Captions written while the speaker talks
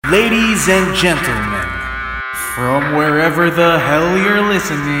Ladies and gentlemen, from wherever the hell you're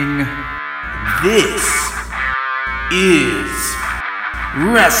listening, this is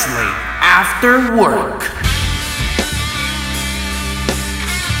Wrestling After Work.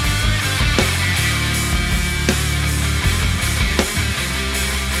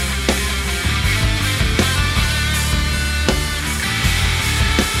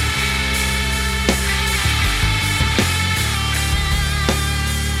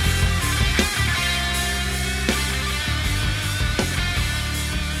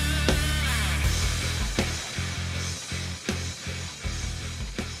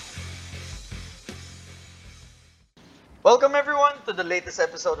 Welcome everyone to the latest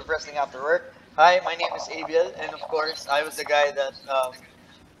episode of Wrestling After Work. Hi, my name is Abiel, and of course, I was the guy that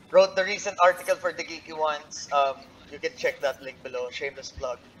wrote the recent article for the Geeky Ones. You can check that link below, shameless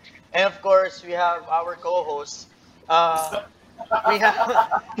plug. And of course, we have our co-hosts. We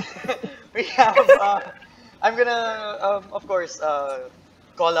have, we have. I'm gonna, of course,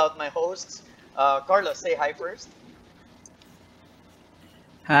 call out my hosts. Carlos, say hi first.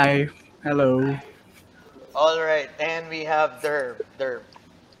 Hi, hello. All right, and we have Derb. Derb.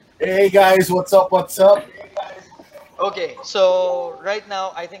 Hey guys, what's up? What's up? Okay, so right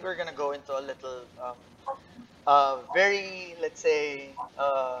now I think we're gonna go into a little, very, let's say,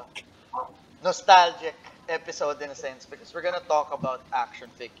 nostalgic episode in a sense because we're gonna talk about action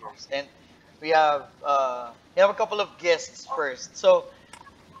figures, and we have a couple of guests first. So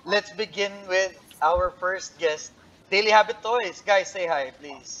let's begin with our first guest, Daily Habit Toys. Guys, say hi,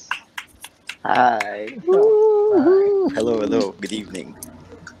 please. Hi. Hello. Good evening.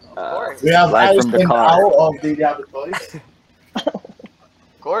 Of course. We have Live Ice from the and car. Ao of the Diablo Toys.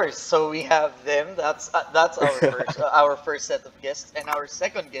 Of course. So we have them. That's our first set of guests, and our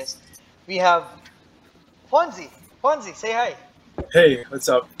second guest, we have Fonzie. Fonzie, say hi. Hey, what's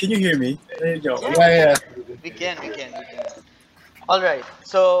up? Can you hear me? There you go. Yeah. We can. All right.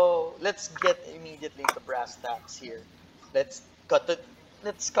 So let's get immediately into brass tacks here. Let's cut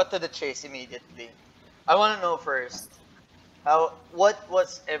to the chase immediately. I want to know first, what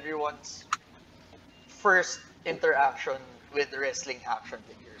was everyone's first interaction with wrestling action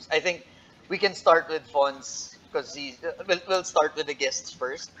figures? I think we can start with Fons because we'll start with the guests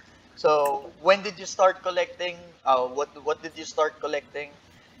first. So when did you start collecting? What did you start collecting?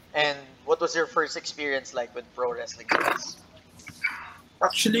 And what was your first experience like with pro wrestling figures?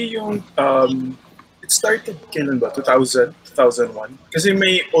 Actually, it started kailan ba? 2000, 2001. Kasi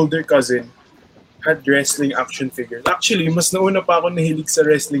may older cousin had wrestling action figures. Actually, mas nauna pa ako nahilig sa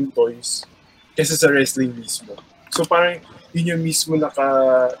wrestling toys kaysa sa wrestling mismo. So parang yun yung mismo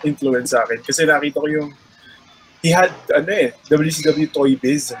naka-influence sa akin. Kasi nakita ko he had, WCW Toy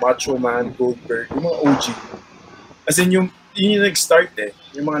Biz, Macho Man, Goldberg, yung mga OG. As in, yun yung nag-start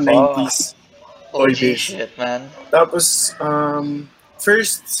yung mga 90s Toy OG Biz. shit, man. Tapos,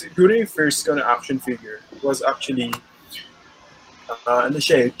 siguro yung first ko na action figure was actually,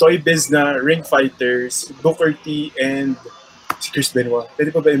 Toy Biz na Ring Fighters, Booker T, and si Chris Benoit.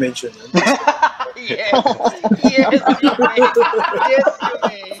 Pwede pa ba i-mention yun? Yes, you may. Yes,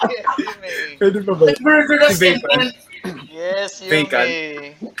 you may. Pwede pa ba? Si Vapor. Yes, you Vacant.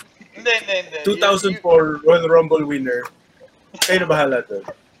 may. Hindi. 2004 Royal Rumble winner. Kayo na bahala doon.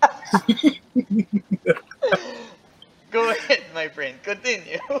 Go ahead, my friend.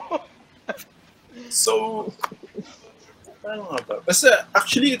 Continue. So, ano nga ba? Basta,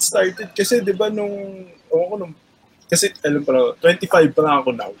 actually, it started kasi, di ba, kasi, alam pa lang, 25 pa lang ako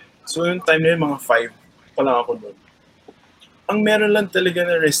now. So, yung time na yun, mga 5 pa lang ako noon. Ang meron lang talaga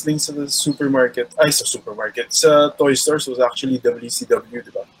na wrestling sa supermarket, sa toy stores was actually WCW,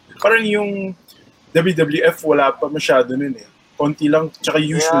 di ba? Parang yung WWF, wala pa masyado nun Konti lang, tsaka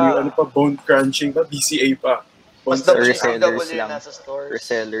usually, bone crunching pa, BCA pa. Mas resellers WCW lang. nasa stores.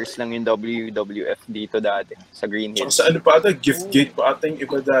 Resellers lang yung WWF dito dati sa Green Tsaka Hills. sa ano pa ata, gift gate pa ata yung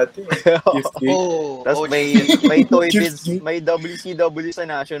iba dati. Gift gate. Oh, Tapos may Toy Biz, may WCW sa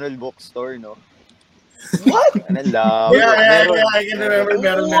National Bookstore, no? what? Ano lang. I can remember.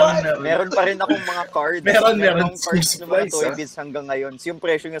 Meron. Meron pa rin akong mga cards. Meron. Akong cards ng mga Supplies, Toy Biz hanggang ngayon. Yung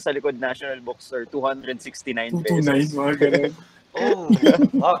presyo niya sa likod National Bookstore, 269 pesos. 229, mga ganun.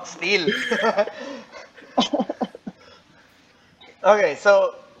 Oh, steal. Okay,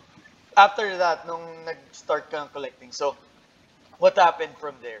 so after that, nung nag-start kang collecting, so what happened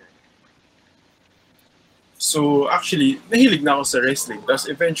from there? So, actually, nahilig na ako sa wrestling. Tapos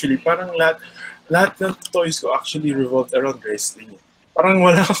eventually, parang lahat ng toys ko actually revolved around wrestling. Parang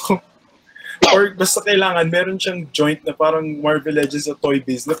wala ako, or basta kailangan, meron siyang joint na parang Marvel Legends sa Toy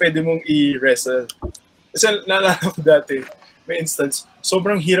Biz na pwede mong i-wrestle. Kasi naalala ko dati, may instance,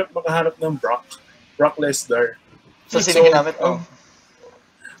 sobrang hirap makaharap ng Brock Lesnar. So, sino ginamit mo?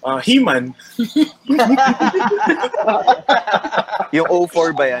 He-Man. Yung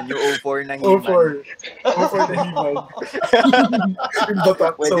 04 ba yan? Yung 04 na He-Man. 04 na He-Man. Yung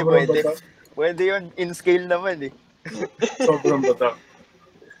batak, sobrang batak. Pwede yun, in scale naman eh. Sobrang batak.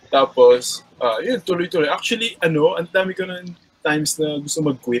 Tapos, yun, tuloy-tuloy. Actually, ang dami ko ng times na gusto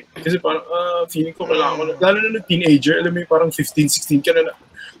mag-quit. Kasi parang, feeling ko kailangan ko na, lalo na ng teenager, alam mo yung parang 15, 16 ka na,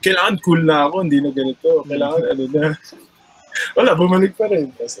 kailangan cool na ako, hindi na ganito. Kailangan, na, wala, bumalik pa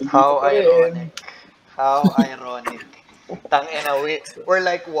rin. How ironic. How ironic. Tangina, we're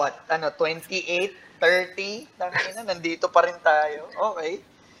like what? 28, 30? Tangina, nandito pa rin tayo. Okay.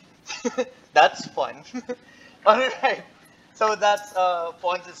 That's fun. Alright. So that's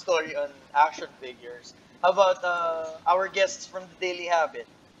Fonz's story on action figures. How about our guests from the Daily Habit?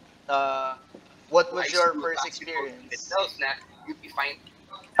 What was your first experience? You'd be fine.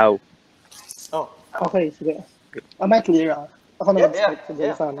 How? Oh. Okay, sige. Am I clear? Ako na mag-start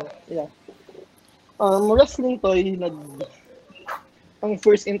siguro sa amin. Yeah. Wrestling toy, ang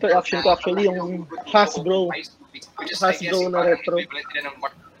first interaction ko actually yung Hasbro na retro.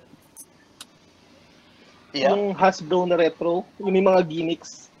 Yeah. Yung Hasbro na retro, yung may mga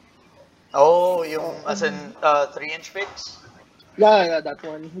gimmicks. Oh, yung as in 3-inch fix? Yeah, that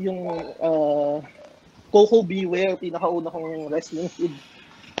one. Yung Coco Beware, pinakauna kong wrestling fig.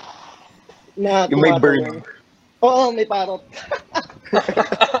 Na yung may bird. Oo, may parrot.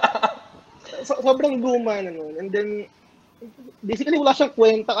 Sobrang luma na nun. And then, basically wala siyang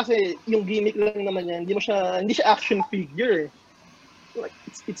kwenta kasi yung gimmick lang naman niya, hindi siya action figure. Like,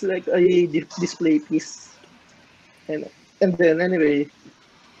 it's like a display piece. And then, anyway,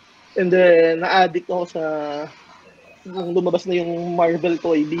 na-addict ako sa yung lumabas na yung Marvel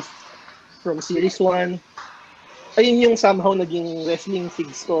Toy Beast from Series 1. Ayun yung somehow naging wrestling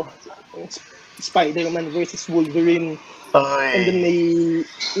figs ko. Spider-Man versus Wolverine. And then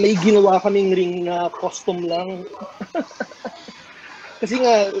may ginawa kaming ring na custom lang. Kasi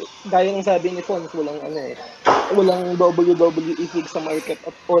nga, gaya ng sabi ni Fons, walang WWE fig sa market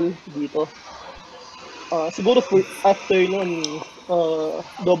at all dito. Siguro after nun,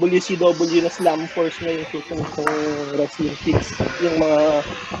 WCW na Slam Force na yung susunod ng wrestling figs. Yung mga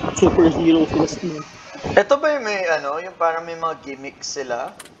superheroes sila Steam. Ito ba yung may yung parang may mga gimmicks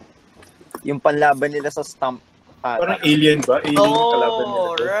sila? Yung panlaban nila sa stump. Parang alien ba? Alien yung kalaban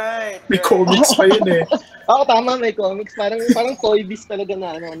nila. Right. May comics pa yun eh. Oo, tama, may comics. Parang Toy Biz talaga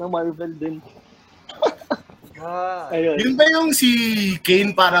na Marvel din. Ayun. Yun ba yung si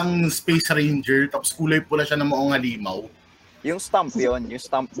Kane parang Space Ranger tapos kulay pula siya ng maong halimaw? Yung stump yun. Yung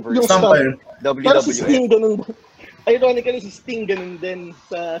stump version. Yung stump. Pero si WWE. Sting ganun. Ironically, si Sting ganun din.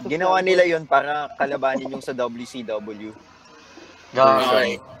 Sa Ginawa nila yun para kalabanin yung sa WCW.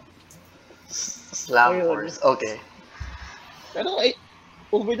 Okay. Slam Ayun. Force. Okay. Pero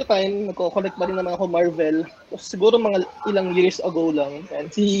over the time, nagko-collect pa rin naman ako Marvel. Siguro mga ilang years ago lang. And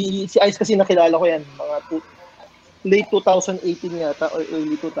si Ice kasi nakilala ko yan. Mga late 2018 yata or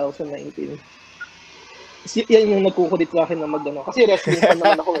early 2019. Yan yung nagkukulit sa akin na mag-ano. Kasi wrestling fan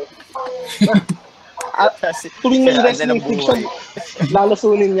naman ako eh. Tuwing may wrestling fig siya,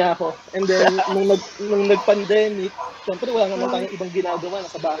 lalasunin niya ako. And then, nung nag-pandemic, syempre wala naman tayong ibang ginagawa.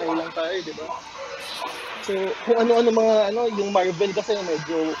 Nasa bahay lang tayo, di ba? So, kung ano-ano mga, yung Marvel kasi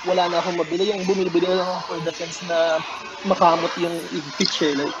medyo wala na akong mabili. Yung bumili na lang ako for the sense na makamot yung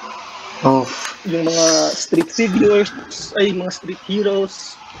picture. Like, yung mga street figures, mga street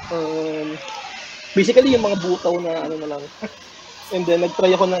heroes. Basically, yung mga butaw na na lang. And then,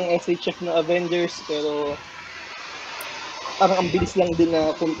 nag-try ako ng SHF na Avengers, pero parang ang bilis lang din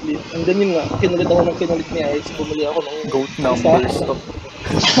na complete. And then yun nga, kinulit ni Ice, bumili ako ng Goat numbers to.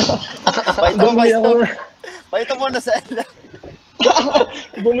 Pakita mo na sa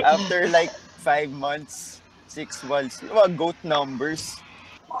after like 5 months, 6 months, mga goat numbers.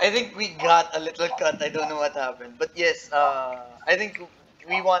 I think we got a little cut. I don't know what happened. But yes, I think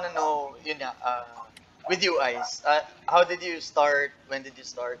we want to know, with you, Ice, how did you start? When did you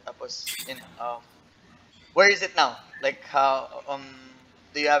start? Tapos, where is it now? Like, how,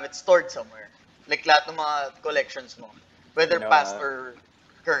 do you have it stored somewhere? Like, lahat ng mga collections mo. Whether past or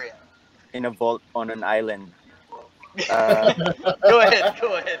current. In a vault on an island. Go ahead.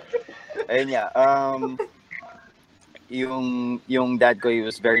 Ayun nga. Yung dad ko, he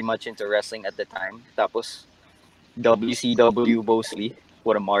was very much into wrestling at the time. Tapos, WCW mostly.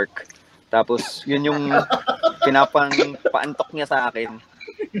 What a mark. Tapos, yun yung paantok niya sa akin.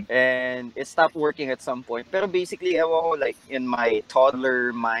 And it stopped working at some point. Pero basically, ewan ko, like, in my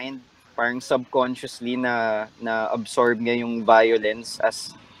toddler mind, parang subconsciously na absorb niya yung violence as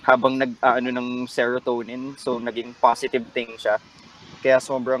habang ng serotonin, so naging positive thing siya. Kaya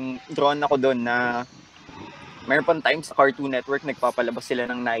sobrang drawn ako doon na mayroon pang times sa Cartoon Network nagpapalabas sila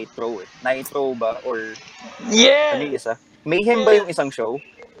ng Nitro. Nitro ba? Or ano yung Yes! isa? Mayhem ba yung isang show?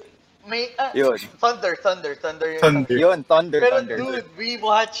 May, Yun. Thunder. Yun, Thunder. Pero dude, we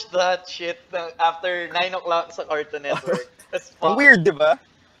watched that shit after 9 o'clock sa Cartoon Network. That's Ang fun. weird, di ba?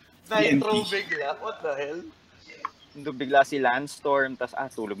 Nitro bigla. What the hell? Doon bigla si Landstorm, tas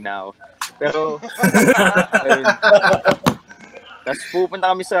tulog na ako. Pero, ayun. Tapos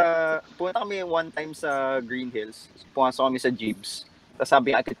pupunta kami one time sa Green Hills. Pumasok kami sa Jeeps. Tapos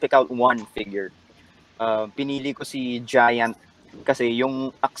sabi I could pick out one figure. Pinili ko si Giant kasi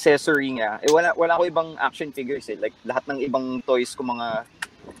yung accessory niya, wala ko ibang action figures eh. Like lahat ng ibang toys ko mga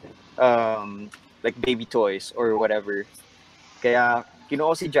like baby toys or whatever. Kaya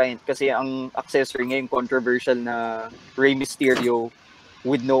kinuha si Giant kasi ang accessory niya yung controversial na Rey Mysterio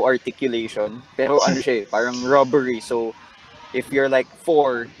with no articulation. Pero ano siya parang rubbery. So, if you're like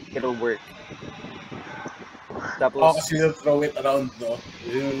 4, it'll work. Tapos, kasi you throw it around, no?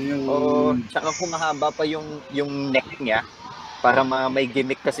 tsaka humahaba pa yung neck niya para may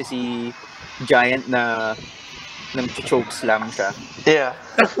gimmick kasi si Giant na nang choke slam siya. Yeah.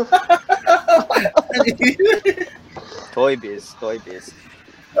 Toy Biz.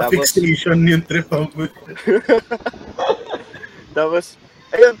 Fixation yung trip mo. Tapos,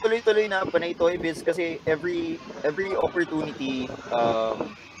 ayun, tuloy-tuloy na panay Toy Biz kasi every opportunity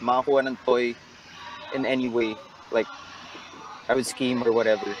makakuha ng toy in any way, like I would scheme or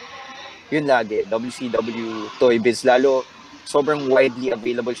whatever. Yun lagi, WCW Toy Biz. Lalo, sobrang widely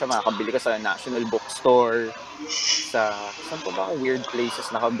available siya. Makakabili ka sa National Bookstore, saan pa ba weird places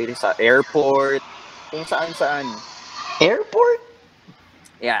nakabili, sa airport, kung saan. Airport?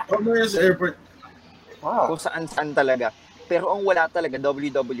 Yeah. Sa airport. Wow. Kung saan talaga. Pero ang wala talaga,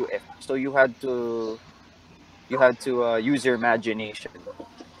 WWF. So you had to use your imagination.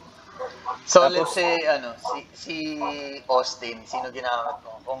 So Tapos, let's say si Austin, sino ginamit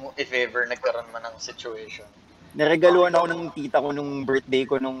mo kung if ever nagkaroon man ng situation? Naregaluhan ako ng tita ko nung birthday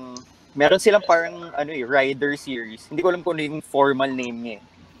ko meron silang parang rider series. Hindi ko alam kung ano yung formal name niya.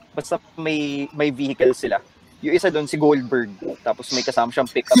 Basta may vehicle sila. Yung isa doon si Goldberg. Tapos may kasama siyang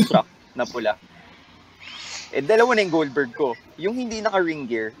pickup truck na pula. Dalawa na yung Goldberg ko. Yung hindi naka-ring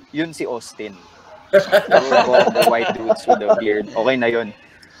gear, yun si Austin. The white dudes with the beard. Okay na yun.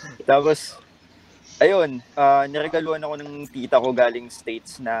 Tapos, ayun, niregaluhan ako ng tita ko galing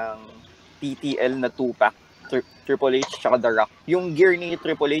States ng TTL na 2-pack. Triple H tsaka The Rock. Yung gear ni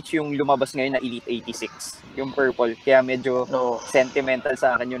Triple H, yung lumabas ngayon na Elite 86. Yung purple. Kaya medyo sentimental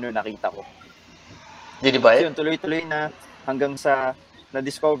sa akin yun nung nakita ko. Did you buy it? Yun, tuloy-tuloy na hanggang sa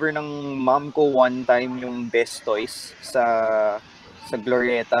na-discover ng mom ko one time yung Best Toys sa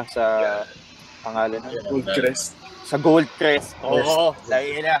Glorieta, sa pangalan na Goldcrest. sa Goldcrest. Oo,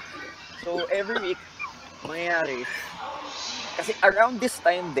 dahil na. So, every week, mangyayari. Kasi around this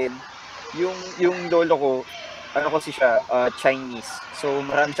time din, yung lolo ko, kasi siya, Chinese. So,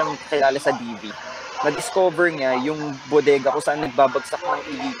 marami siyang kilala sa DV. Na-discover niya yung bodega ko saan nagbabagsak ng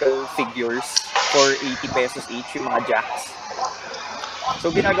illegal figures for 80 pesos each, yung mga jacks. So,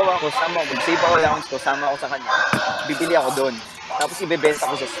 ginagawa ko, mag-save ako allowance ko, sama ako sa kanya. Bibili ako doon. Tapos, ibebenta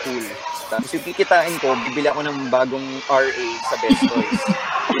ko sa school. Tapos, yung kikitain ko, bibili ako ng bagong RA sa Best Toys.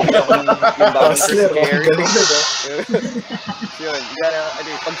 Bibili ako ng yung bagong scare. Yun.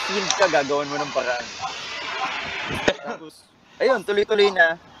 Pag field ka, gagawin mo ng paraan. Tapos, ayun, tuloy-tuloy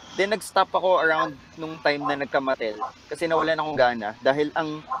na. Then, nag-stop ako around nung time na nagkamatel. Kasi nawalan akong gana. Dahil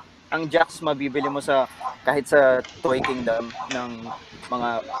ang jacks mabibili mo kahit sa Toy Kingdom ng mga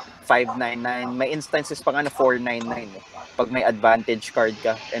 599. May instances pa nga na 499 pag may advantage card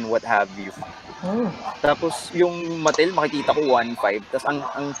ka and what have you. Tapos yung Mattel makikita ko 1.5. Tapos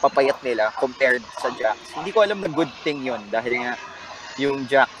ang papayat nila compared sa jacks. Hindi ko alam na good thing yon dahil nga yung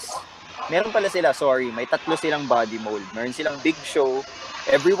jacks, meron pala sila, may 3 silang body mold. Meron silang Big Show,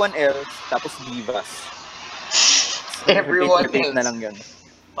 everyone else, tapos Divas. Everyone repeat else. Na lang yun.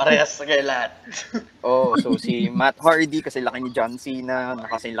 Parehas sa kayo lahat. So si Matt Hardy kasi laki ni John Cena,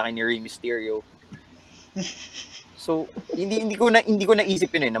 kasi laki ni Rey Mysterio. So hindi ko na isip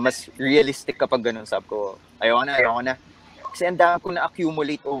yun na mas realistic kapag ganun. Sabi ko, ayoko na. Kasi ang dami ko na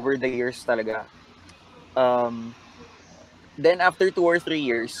accumulate over the years talaga. Then after 2 or 3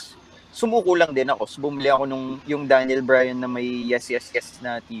 years, sumuko lang din ako. So, bumili ako yung Daniel Bryan na may yes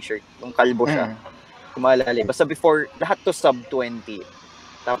na t-shirt. Yung kalbo siya. Kumalali. Basta before, lahat to sub 20.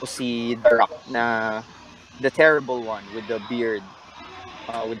 Tapos si The Rock na the terrible one with the beard.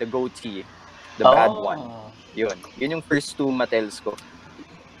 with the goatee, the bad Oh. one. Yun yung first 2 Mattels ko.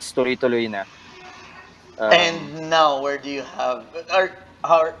 Tuloy-tuloy na. And now, where do you have,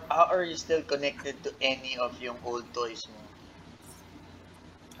 how are you still connected to any of yung old toys mo?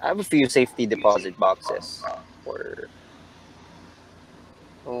 I have a few safety deposit boxes for...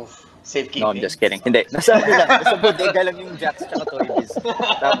 Oh, safekeeping? No, I'm just kidding. Hindi. Nasa bodega lang yung Jacks tsaka Toy Biz.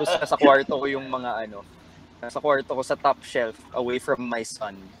 Tapos nasa kwarto ko yung mga nasa kwarto ko sa top shelf, away from my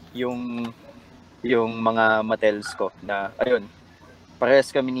son, yung mga Mattels ko na, ayun, parehas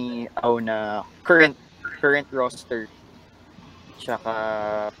kami ni Au na current roster. Tsaka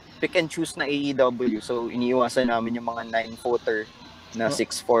pick and choose na AEW. So, iniiwasan namin yung mga 9-footer na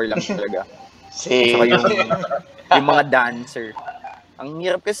 6'4" lang talaga. Tsaka yung mga dancer. Ang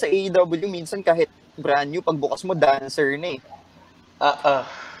hirap kasi sa AEW, minsan kahit brand new, pagbukas mo, dancer na eh.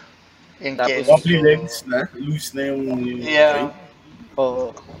 Yung Tapos, Wobbly legs na, loose na yung... Yeah.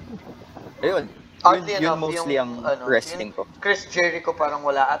 Oo. Ayun. Oddly Yun enough, mostly ang wrestling ko. Chris Jericho parang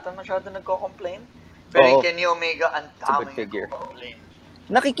wala ata masyado nagko-complain. Pero yung Kenny Omega, ang It's a good daming figure. nagko-complain.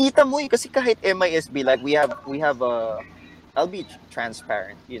 Nakikita mo kasi kahit MISB, like we have I'll be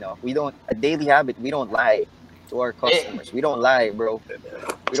transparent, we don't, a daily habit, we don't lie to our customers. We don't lie, bro.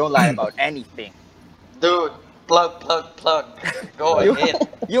 We don't lie about anything. Dude, plug. Go ahead.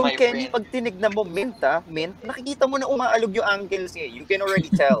 Yung my Kenny, friend. pag tinignan mo, mint, nakikita mo na umaalog yung ankles niya. You can already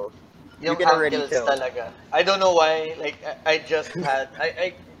tell. Yung can already ankles tell. talaga. I don't know why, like, I just had,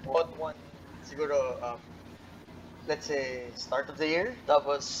 I bought one, siguro, let's say, start of the year.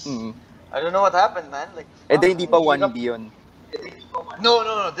 Tapos, I don't know what happened, man. Like, Hindi pa 1B yun.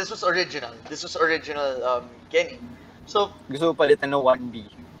 No. This was original. Kenny. So, Gusto ko palitan ng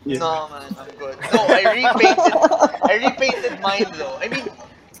 1B. no, man, I'm good. No, I repainted mine though. I mean,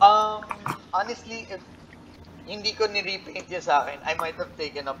 honestly, if hindi ko ni-repaint yun sa akin, I might have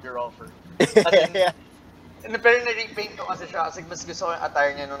taken up your offer. Pero na-repaint ko kasi siya kasi mas gusto ko yung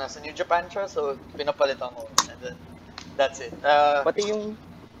attire niya nung nasa New Japan siya, so pinapalitan ko. And then, that's it. Pati yung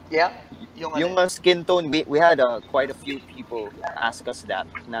Yung skin tone, we had quite a few people ask us that.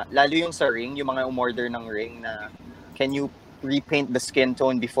 Na, lalo yung sa ring, yung mga umorder ng ring na, can you repaint the skin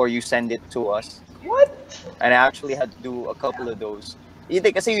tone before you send it to us? What? And I actually had to do a couple of those.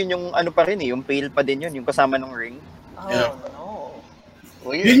 Hindi, kasi yun yung pa rin yung pale pa din yun, yung kasama ng ring. Oh, no.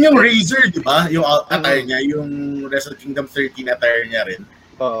 Weird. Yun yung Razor, di ba? Yung attire niya, yung Wrestle Kingdom 13 attire niya rin.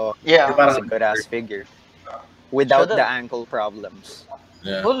 Yeah. It's a good-ass figure. Without Should've. the ankle problems.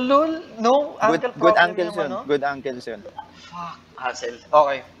 Yeah. Oh, lol. No, ankle Good problem ankles yung yun. Good ankles yun. Fuck. Hassle.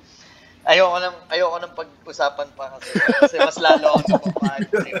 Okay. Ayoko nang pag-usapan pa kasi mas lalo ako napapahal.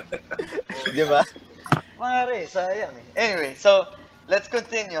 Di ba? Mare, sayang eh. Anyway, so let's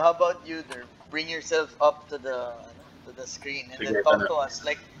continue. How about you, Der? Bring yourself up to the screen and then talk to us.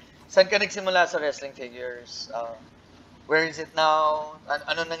 Like, saan ka nagsimula sa wrestling figures? Where is it now?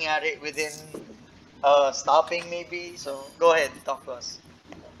 Ano nangyari within stopping maybe? So, go ahead, talk to us.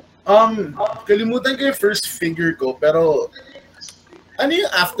 Kalimutan ko yung first figure ko, pero ano yung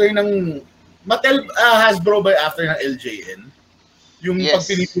after ng Mattel, Hasbro ba after ng LJN? Yung Yes. pag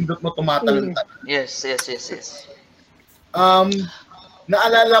pinipindot mo tumatalon. Yes.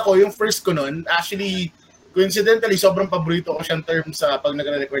 Naalala ko, yung first ko nun, actually, coincidentally, sobrang paborito ko siyang term sa pag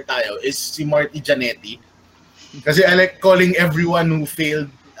nag-record tayo, is si Marty Jannetty. Kasi I like calling everyone who failed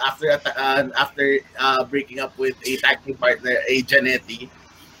after breaking up with a tag team partner, a Jannetty.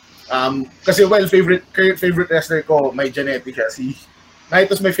 Kasi current favorite wrestler ko, may Jannetty siya. Si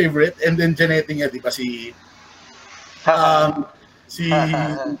Naito's my favorite, and then Jannetty niya, di ba, si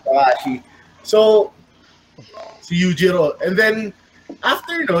Takahashi. So, si Yujiro. And then,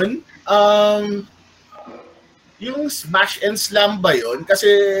 after nun, yung Smash and Slam ba yun?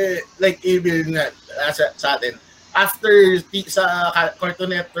 Kasi, like, even nga, sa atin, after sa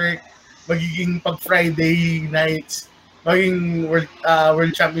Cartoon Network, magiging pag Friday nights, maging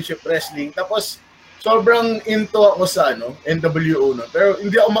World Championship Wrestling. Tapos, sobrang into ako sa NWO no. Pero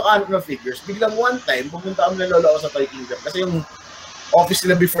hindi ako makahanap ng figures. Biglang one time, pupunta kami ng lola ko sa Toy Kingdom. Kasi yung office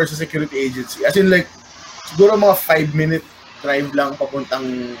nila before sa security agency. As in like, siguro mga 5-minute drive lang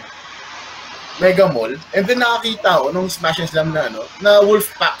papuntang Mega Mall. And then nakakita ko nung Smash and Slam na na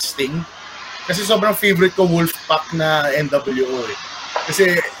Wolfpack Sting. Kasi sobrang favorite ko Wolfpack na NWO eh.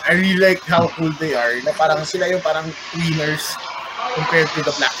 Kasi I really like how cool they are. Na parang sila yung parang winners compared to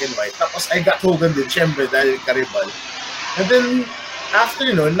the black and white. Tapos I got Hogan din, syempre, dahil karibal. And then, after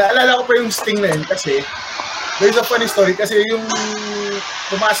nun, naalala ko pa yung Sting na yun kasi there's a funny story kasi yung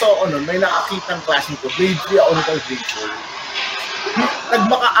pumasok ako nun, may nakakitang classmate ko, grade 3 ako nito, grade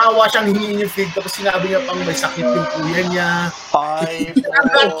nagmakaawa siyang hingin yung fig, tapos sinabi niya pang may sakit yung kuya niya. Ay, I'm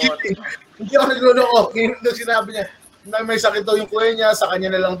not kidding. Hindi ako nagluloko. Nung sinabi niya na may sakit daw yung kuya niya, sa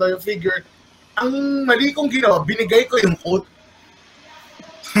kanya na lang daw yung figure. Ang mali kong ginawa, binigay ko yung quote.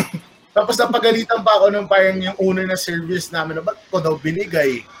 Tapos napagalitan pa ako nung parang yung owner na service namin na ba't ko daw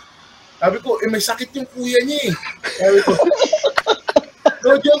binigay. Sabi ko, may sakit yung kuya niya eh. Sabi ko,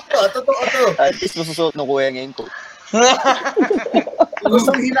 no joke to, totoo to. At least masusuot ng kuya ngayon ko. Tapos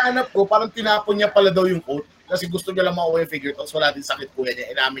ang hinanap ko, parang tinapon niya pala daw yung coat kasi gusto niya lang makuha yung figure, tapos wala din sakit kuya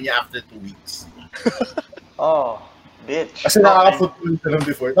niya. Inamin niya after 2 weeks. Oh, bitch. Kasi nakaka-football ka lang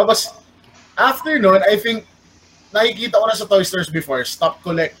before. Tapos, after nun, I think, nakikita ko na sa toy stores before, stop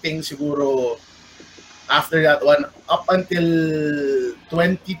collecting siguro after that one, up until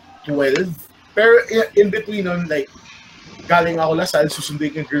 2012. Pero in between nun, like, galing ako Lasal,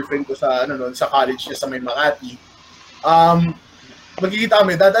 susunduin yung girlfriend ko sa, sa college niya sa may Makati. Magkikita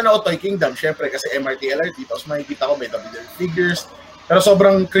kami, dadaan ako Toy Kingdom, syempre, kasi MRT, LRT, tapos makikita ko may WWE figures. Pero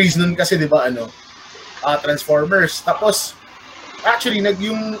sobrang craze nun kasi, di ba, Transformers. Tapos, actually,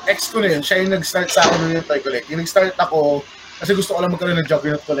 yung ex ko na yun, siya yung nag-start sa akin ng toy collect. Yung nag-start ako, kasi gusto ko lang magkaroon ng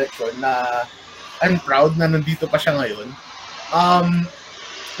Juggernaut collection na I'm proud na nandito pa siya ngayon.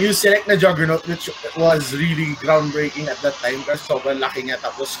 Yung select na Juggernaut, which was really groundbreaking at that time kasi sobrang laki niya,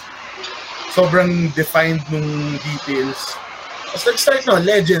 tapos sobrang defined nung details. Tapos nag-start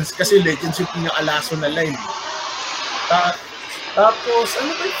Legends, kasi Legends yung pinaka-laso na line. Tapos,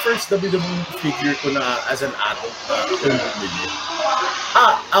 ano ba yung first WWE figure ko na as an adult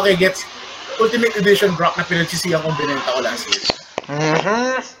okay, gets Ultimate Edition Brock na pinagsisihan kong binenta ko last year.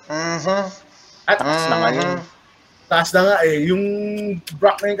 At Taas na nga yun. Taas na nga eh. Yung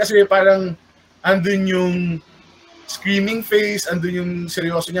Brock na yun kasi parang andun yung screaming face, andun yung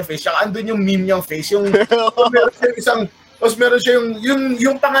seryoso niya face, saka andun yung meme niyang face. Yung meron siya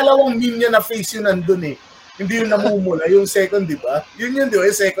yung pangalawang meme niya na face yun andun eh. Hindi yung namumula, yung second, di ba? Yun, di ba?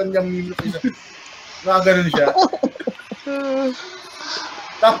 Yung second niyang meme face. Nakaganon siya.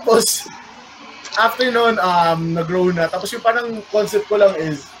 Tapos, after nun, nag-grow na. Tapos yung parang concept ko lang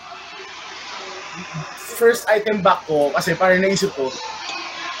is, first item back ko, kasi parang naisip ko,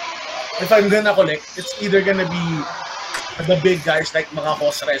 if I'm gonna collect, it's either gonna be the big guys like mga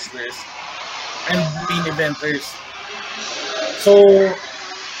host wrestlers and main eventers. So,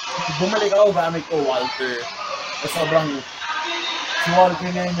 bumalik ako gamit ko Walter. Sobrang, si Walter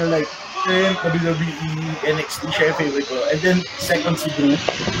na yun yung like, current WWE, NXT, siya yung favorite ko. And then, second si Drew.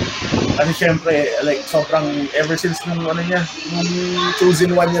 Kasi syempre, like, sobrang, ever since nung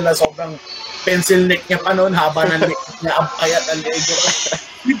Chosen One niya na sobrang pencil neck niya pa noon, haba ng neck niya, ang payat ang leg niya.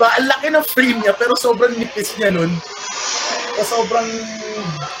 Diba? Ang laki ng frame niya, pero sobrang nipis niya noon. Sobrang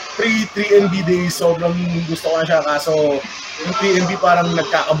pre-3MB days, sobrang gusto ko na siya. Kaso, yung 3MB parang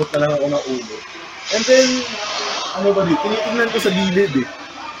nagkakabot na lang ako ng ulo. And then, ano ba dito? Tinitingnan ko sa gilid eh.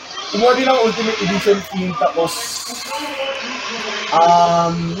 Kumuha din ang Ultimate Edition theme, tapos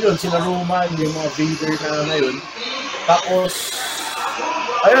yun, sila Roman, yung mga Vader na ngayon. Tapos,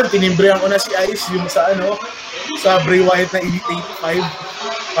 ayun, tinimbrehan ko na si Ice yung sa sa Bray Wyatt na Elite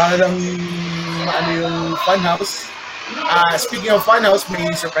 85 para lang maano yung Funhouse. Speaking of Funhouse, may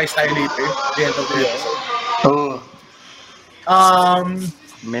surprise tayo later at the end of the episode.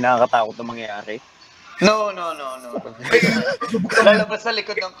 May nakakatakot na mangyayari. No. Lalabas sa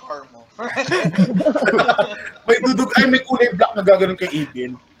likod ng car mo. May kulay black na gagano'n kay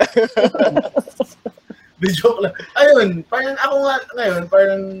Aiden. The joke lang. Ayun, parang ako nga ngayon,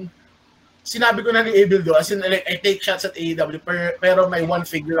 parang sinabi ko na ni Abel do, as in like, I take shots at AEW, pero may one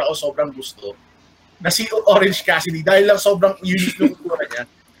figure ako sobrang gusto. Na si Orange Cassidy, dahil lang sobrang unique ng kultura niya.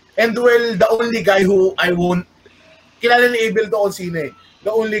 And well, the only guy who I won't, kilala ni Abel do kung sino eh, the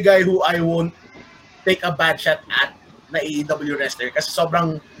only guy who I won't take a bad shot at na AEW wrestler. Kasi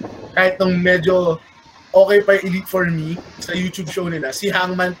sobrang, kahit nung medyo okay pa Elite for me sa YouTube show nila, si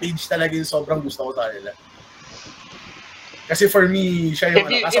Hangman Page talaga yung sobrang gusto ko sa nila. Kasi for me, siya yung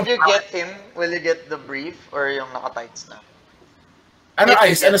If you get him, will you get the brief or yung naka-tights na? Ano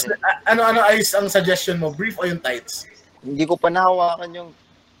Ice? Ano Ice ang suggestion mo? Brief o yung tights? Hindi ko pa nahawakan yung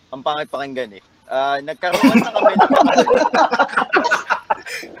ang pangit pakinggan eh. Nagkaroon na kami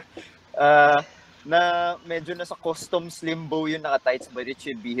na medyo nasa custom slim bow yung naka-tights, but it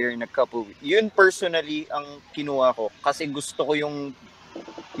should be here in a couple weeks. Yun personally ang kinuha ko kasi gusto ko yung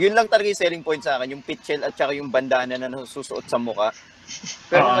yun lang talaga yung selling point sa akin, yung pitchel at saka yung bandana na nasusuot sa mukha.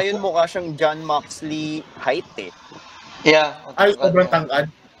 Pero ngayon mukha siyang John Moxley height eh. Yeah. Ay, sobrang tangkad.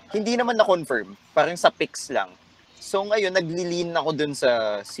 Hindi naman na-confirm. Parang sa pics lang. So ngayon, naglilin ako dun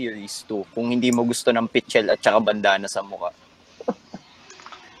sa Series 2 kung hindi mo gusto ng pitchel at saka bandana sa mukha.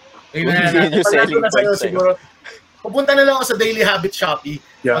 Yun Kung na, hindi nyo ipalad ko selling na sa'yo point sa'yo. siguro. Pupunta na lang ako sa Daily Habit Shopee.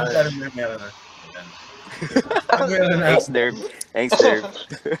 Yeah. Pag meron na. Meron na. Thanks, Derb. Thanks, Derb.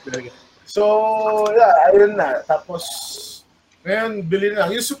 So, yeah, ayun na. Tapos, ngayon, bili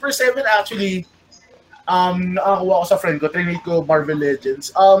na. Yung Super 7 actually, nakakuha ko sa friend ko, trinate ko Marvel Legends.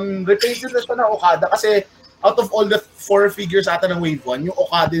 Repainted na siya ng Okada kasi out of all the 4 figures ata ng Wave 1, yung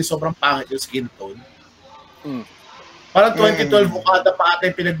Okada yung sobrang pangit yung skin tone. Mm. Parang 2012 Okada pa ata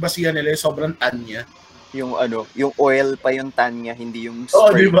yung pinagbasihan nila, yung sobrang tan niya. Yung yung oil pa yung tan niya, hindi yung Oo,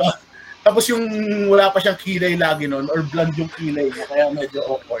 spray. di ba? Tapos yung wala pa siyang kilay lagi nun, or blonde yung kilay niya, kaya medyo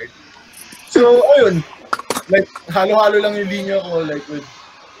awkward. So, ayun. Like, halo-halo lang yung linya ko, like with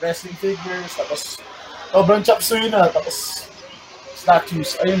wrestling figures, tapos sobrang chop suey na, tapos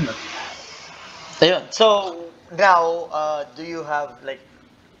statues, ayun na. Ayun. So, now, do you have like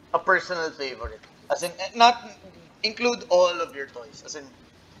a personal favorite? As in, not include all of your toys. As in,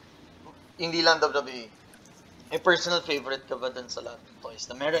 hindi lang WWE. May personal favorite ka ba dun sa lahat ng toys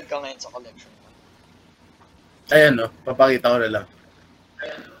na meron ka ngayon sa collection mo? Ayan, no? Papakita ko na lang.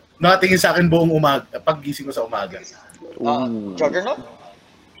 Nakatingin sa akin buong umaga, paggising ko sa umaga. Juggernaut?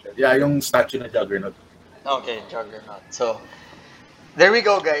 Yeah, yung statue na Juggernaut. Okay, Juggernaut. So, there we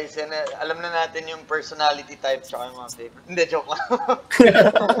go, guys. And alam na natin yung personality type tsaka yung mga favorite. Hindi, joke lang.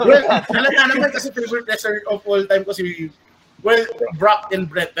 Well, halata naman kasi favorite wrestler of all time ko si, well, Brock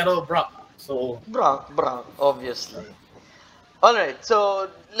and Brett, pero Brock. So, Brock, obviously. Alright, so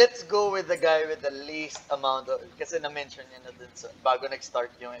let's go with the guy with the least amount of, kasi na-mention niya na dun sa, bago nag-start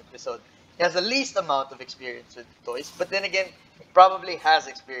yung episode, he has the least amount of experience with toys, but then again, he probably has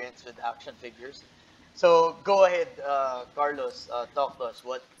experience with action figures. So go ahead, Carlos, talk to us.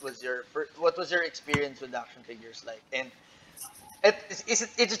 What was your experience with action figures like? And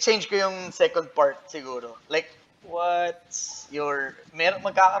it change ko yung second part siguro. Like, what's your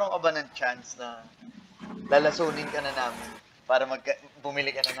magkakaroon ka ba ng chance na lalasunin ka na namin para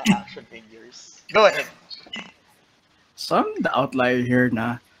bumili ka na ng action figures? Go ahead. So I'm the outlier here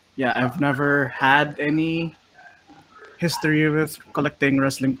na. Yeah, I've never had any history with collecting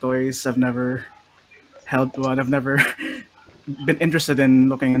wrestling toys. I've never held one. I've never been interested in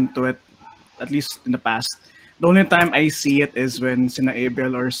looking into it, at least in the past. The only time I see it is when sina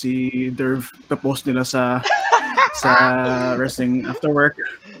Abel or si Derv post nila sa wrestling after work.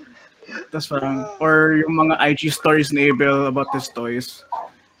 Tapos parang, or yung mga IG stories ni Abel about his toys.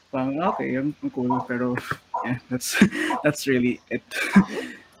 Parang, okay, I'm cool, pero yeah, that's really it.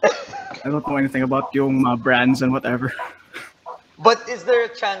 I don't know anything about yung brands and whatever. But is there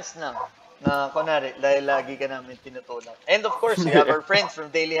a chance na kunwari, dahil lagi ka namin tinutulak. And of course, we have our friends from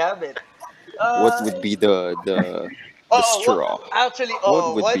Daily Habit. What would be the straw?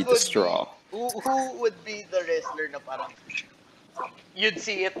 What would be the straw? Who would be the wrestler na parang you'd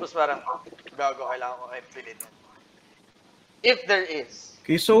see it, mas parang gago, kailangan ko kayo pilin yan. If there is.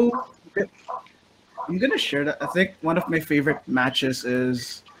 Okay, so I'm gonna share that. I think one of my favorite matches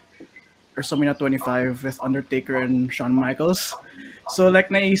is WrestleMania 25 with Undertaker and Shawn Michaels. So like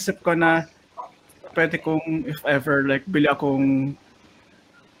naisip ko na pwede kong, if ever, like bili akong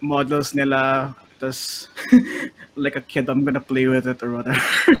models nila, tas like a kid, I'm gonna play with it or whatever.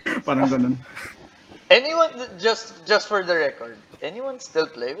 Parang ganun. Anyone, just for the record, anyone still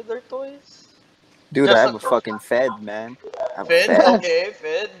play with their toys? Dude, Just I have a a fucking Fed, man. I have a Fed? Fed. Okay,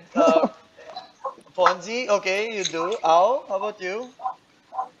 Fed. Fonzie, okay, you do. Al, how about you?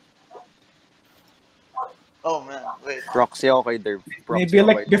 Oh man, wait. Proxy ako kay Derb. Proxy Maybe ako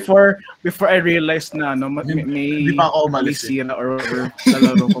like kay Derb. before I realized na may Hindi pa ako umalis, sira or whatever,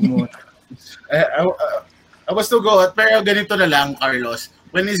 lalaro ko muna. I was to go at, pero ganito na lang, Carlos.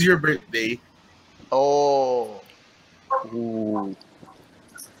 When is your birthday? Oh. Ooh.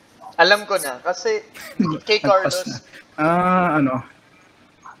 Alam ko na. Kasi kay Carlos. Ano?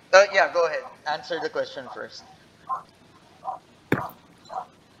 Yeah, go ahead. Answer the question first.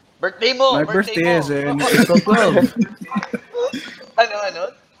 Birthday mo! My birthday mo. is in April 12. Ano?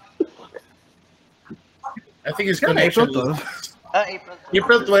 I think it's Yeah, connection. April 12. April 12.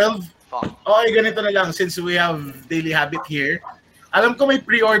 April 12? Okay, ganito na lang. Since we have Daily Habit here, alam ko may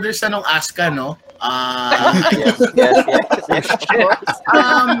pre-orders na nung Aska, no? Yes.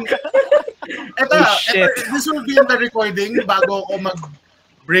 Ito, this will be in the recording bago ako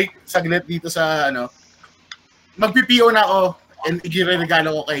mag-break saglit dito sa, mag-PPO na ako and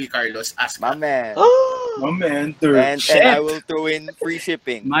i-regalo ko kay Carlos, Aska. My man. My man, Derb. And I will throw in free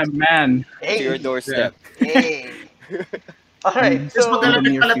shipping My man. to your doorstep. Hey. Alright, Tapos so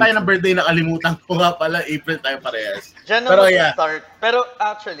magkalapit pala tayo ng birthday, nakalimutan ko nga pala, April tayo parehas. dyan Pero naman yeah. start. Pero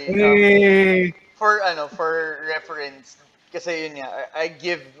actually, Hey. for reference, kasi yun nga, I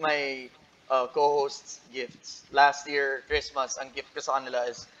give my co-hosts gifts. Last year, Christmas, ang gift ko sa kanila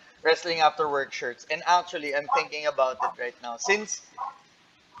is Wrestling After Work shirts. And actually, I'm thinking about it right now. Since,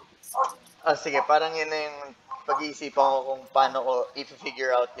 sige, parang yun na yung pag-iisipan ko kung paano ko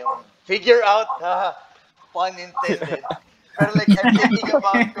i-figure out yung, haha, pun intended. Pero like, I'm thinking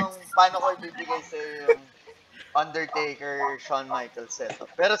about kung paano ko ibibigay sa yung Undertaker, Shawn Michaels setup.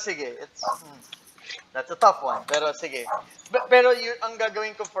 Pero sige, that's a tough one. Pero sige. Pero ang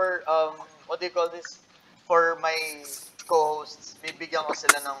gagawin ko for, what do you call this? For my co-hosts, bibigyan ko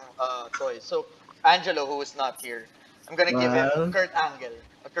sila ng toys. So, Angelo, who is not here, I'm gonna give him Kurt Angle.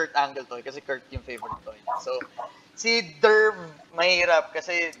 A Kurt Angle toy, kasi Kurt yung favorite toy. So, si Derv, mahirap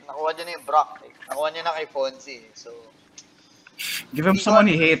kasi nakuha niya na yung Brock. Nakuha niya na kay Fonzie. So, Give him someone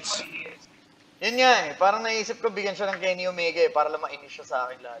he hates. yun nga parang naisip ko bigyan siya ng Kenny Omega para lang mainis siya sa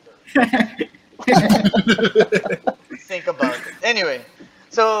akin lalo. Think about it. Anyway,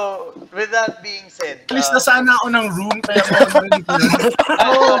 so with that being said, Alis na sana ako ng room kaya mo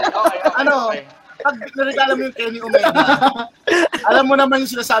okay. Pag naregala mo yung Kenny Omega, alam mo naman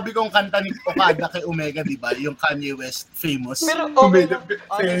yung sinasabi kong kanta ni Okada kay Omega, di ba? Yung Kanye West famous. Pero okay lang,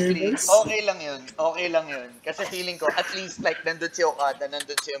 honestly, okay lang yun. Kasi feeling ko, at least like, nandun si Okada,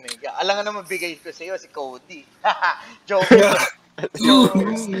 nandun si Omega. Alam nga naman bigay ko sa'yo, si Cody. Joke.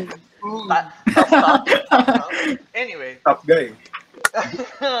 Anyway. Top guy.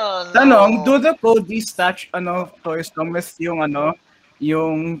 Tanong, do the Cody Statch toys come with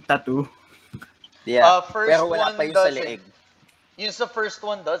yung tattoo? Yeah. First Pero wala one pa yung sa doesn't. leeg. Yung sa first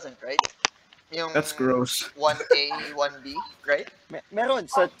one doesn't, right? Yung That's gross. 1A, 1B, right? Meron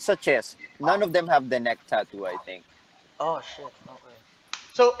sa chest. None of them have the neck tattoo, I think. Oh shit. Okay.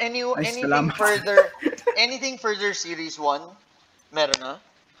 So anything further series 1 meron na?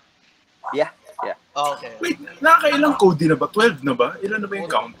 Yeah. Oh, okay. Wait, nakakailang Cody na ba? 12 na ba? Ilan na ba yung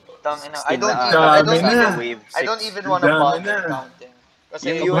count? Tangina. Still I don't even want to bother counting.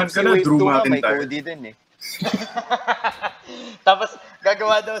 Kasi Yung Tuhan UFC ka na, Wave Drew 2 nga, may McIntyre. Cody din eh. Tapos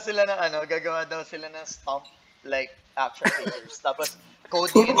gagawa daw sila ng stomp like action figures. Tapos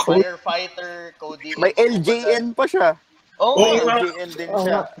Cody in Firefighter, Cody May LJN pa siya. Oh, May nga. LJN din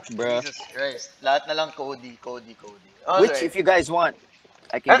siya. Bruh. Jesus Christ. Lahat na lang Cody. Which, if you guys want,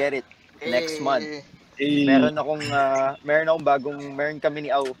 I can get it next month. Meron kami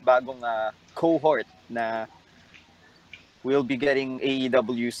ni Au bagong cohort na we'll be getting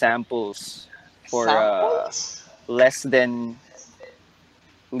AEW samples for less than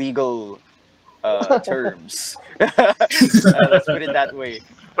legal terms. Let's put it that way.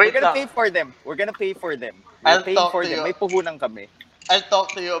 We're gonna pay for them. We're paying for them. May puhunan kami. I'll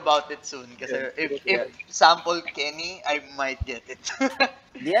talk to you about it soon. Kasi if sample Kenny, I might get it.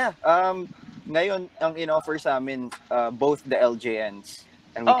 Yeah. Ngayon, ang in-offer sa amin, both the LJNs,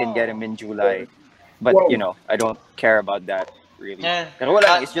 and we can get them in July. But, I don't care about that, really. Yeah. Pero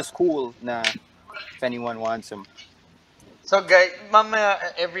wala, it's just cool na if anyone wants them. So, guys, mamaya,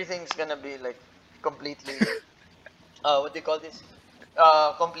 everything's gonna be, like, completely, what do you call this?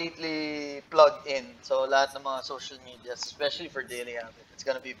 Completely plugged in. So, lahat ng mga social medias, especially for Daily Habit, it's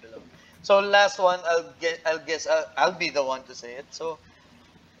gonna be below. So, last one, I'll be the one to say it. So,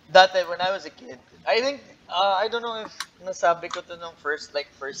 dati, when I was a kid, I think, I don't know if nasabi ko to nung first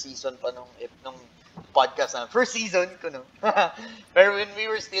season pa nung podcast na. First season ko, no? Pero when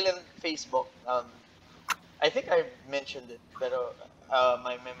we were still in Facebook, I think I mentioned it, pero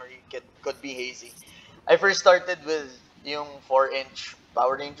my memory could be hazy. I first started with yung 4-inch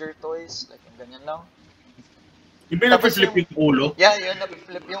Power Ranger toys, like yung ganyan lang. Yung pinapiflip yung ulo? Yeah, yun,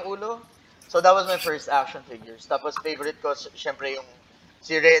 napiflip yung ulo. So that was my first action figures. Tapos favorite ko, syempre yung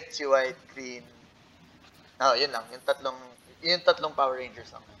si Red, si White, Green. Yun lang, yung tatlong Power Rangers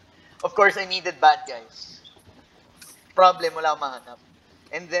lang. Of course, I needed bad guys. Problem, wala akong mahanap.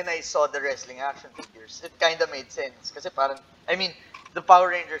 And then I saw the wrestling action figures. It kinda made sense. Kasi parang, the Power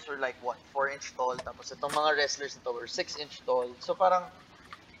Rangers were like, 4-inch tall. Tapos itong mga wrestlers nito were 6-inch tall. So parang,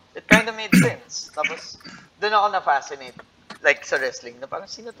 it kinda made sense. Tapos, doon ako na-fascinate. Like, sa wrestling. Na parang,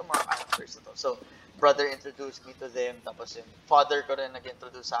 sino itong mga characters nito? So, brother introduced me to them. Tapos yung father ko rin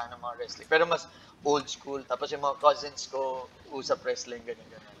nag-introduce sa akin ng mga wrestling. Pero mas old school. Tapos yung mga cousins ko, usap wrestling,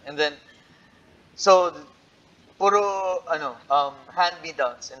 ganyan. And then, so, puro,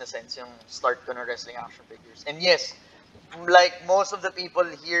 hand-me-downs in a sense, yung start ko ng wrestling action figures. And yes, like most of the people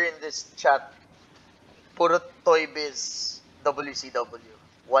here in this chat, puro Toy Biz WCW.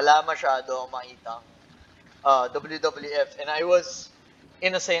 Wala masyado akong makitang WWF. And I was,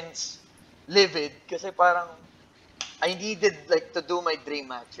 in a sense, livid kasi parang I needed like to do my dream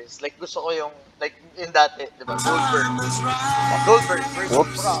matches. Like gusto ko yung like in dati, 'di ba? Goldberg versus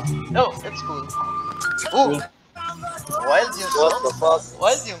Whoops. Brock. No, it's cool. Ooh, Wild yung What the fuck?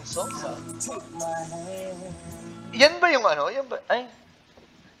 Wild yung songs. Yan ba yung ano? Yan ba? Ay,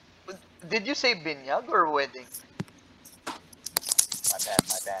 did you say binyag or wedding? My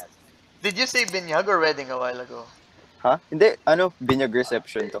bad. Did you say binyag or wedding a while ago? Ha? Hindi, binyag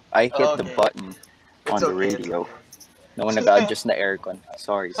reception to. I hit the Okay. button on It's the okay, radio. Nung nag-adjust na aircon.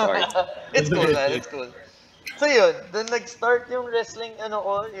 Sorry. It's cool, man. It's cool. So yun, dun nag-start yung wrestling,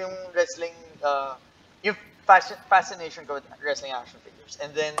 yung wrestling, yung fascination ko with wrestling action figures.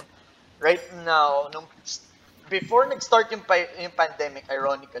 And then, right now, before nag-start yung pandemic,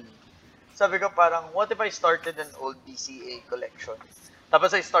 ironically, sabi ko parang, what if I started an old BCA collection?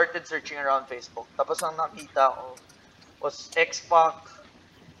 Tapos I started searching around Facebook. Tapos ang nakita ko was X-Pac,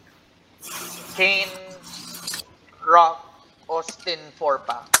 Kane, Rock, Austin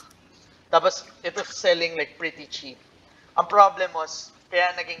 4-pack. Tapos it was selling like pretty cheap. Ang problem was,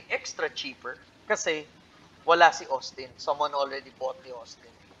 kaya naging extra cheaper kasi wala si Austin. Someone already bought the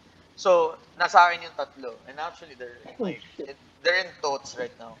Austin. So, nasa akin yung tatlo. And actually, they're in totes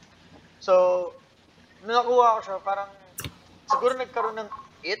right now. So, nung nakuha ko siya, parang siguro nagkaroon ng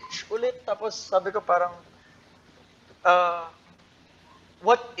itch ulit. Tapos sabi ko parang,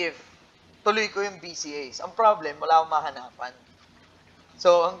 what if tuloy ko yung BCAs? Ang problem, wala akong mahanapan.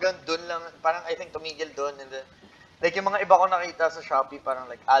 So, hanggang dun lang, parang I think tumigil dun. And then, like yung mga iba ko nakita sa Shopee, parang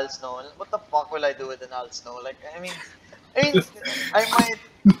like Al Snow. What the fuck will I do with an Al Snow? Like, I mean, I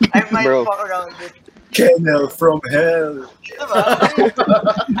might Bro. fuck around with, Kennel from hell. diba?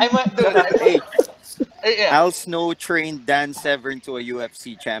 I might do that. Hey, Yeah. Al Snow trained Dan Severn to a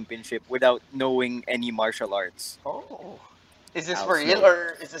UFC championship without knowing any martial arts. Oh. Is this Al for real Snow.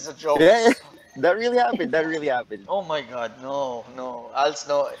 or is this a joke? Yeah, that really happened. Oh my god, no. Al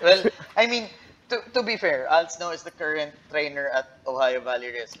Snow. Well, I mean, to be fair, Al Snow is the current trainer at Ohio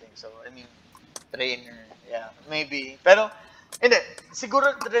Valley Wrestling. So, I mean, trainer, yeah, maybe. Pero, hindi.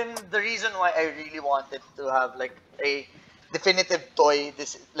 Siguro rin the reason why I really wanted to have like a definitive toy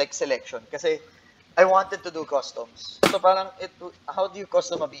like selection kasi I wanted to do customs. So parang how do you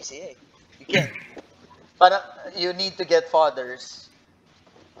custom a BCA? You can't. Parang you need to get fathers.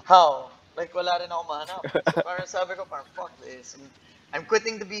 How? Like wala rin ako mahanap. So parang sabi ko parang fuck this. I'm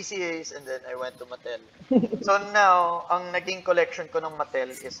quitting the BCAs and then I went to Mattel. So now, ang naging collection ko ng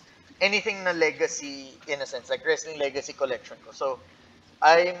Mattel is anything na legacy in a sense, like wrestling legacy collection ko. So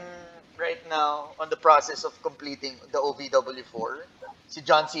I'm right now on the process of completing the OVW4. Si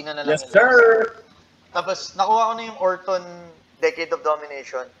John Cena na lang. Yes, sir! Tapos, nakuha ko na yung Orton Decade of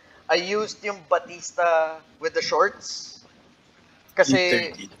Domination. I used yung Batista with the shorts.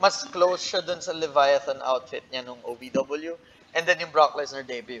 Kasi, mas close siya dun sa Leviathan outfit niya nung OVW. And then yung Brock Lesnar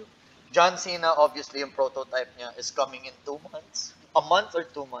debut. John Cena, obviously, yung prototype niya is coming in 2 months. A month or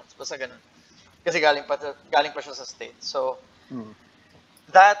 2 months. Basta ganun. Kasi galing pa siya sa States. So,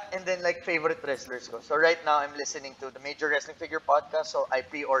 that and then like favorite wrestlers ko. So right now, I'm listening to the Major Wrestling Figure podcast. So I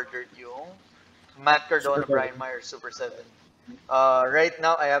pre-ordered yung Matt Cardona, Brian Myers, Super 7. Right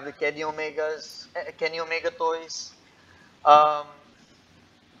now, I have the Kenny Omega toys.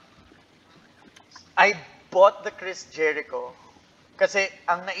 I bought the Chris Jericho kasi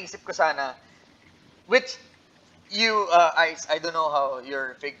ang naisip ko sana, which you, Ice, I don't know how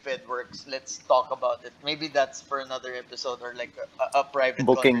your Fig Fed works. Let's talk about it. Maybe that's for another episode or like a private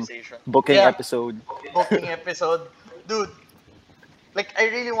conversation. Booking Yeah. episode. Booking episode. Dude, like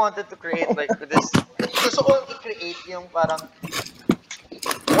I really wanted to create like this. Gusto ko i-create yung parang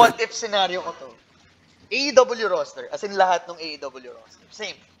what if scenario ko to. AEW roster, as in lahat ng AEW roster.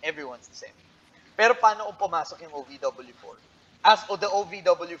 Same. Everyone's the same. Pero paano kung pumasok yung OVW4? As o the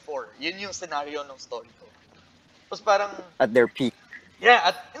OVW4, yun yung scenario ng story ko. Tapos parang, At their peak.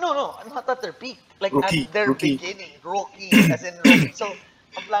 yeah, no, not at their peak. Like Rookie, at their rookie. beginning. Rookie, as in rookie. So,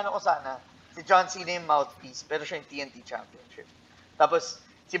 ang plano ko sana, si John Cena yung mouthpiece, pero siya yung TNT Championship. Tapos,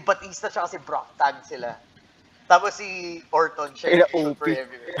 si Batista tsaka si Brock, tag sila. Tapos si Orton, siya yung OP. super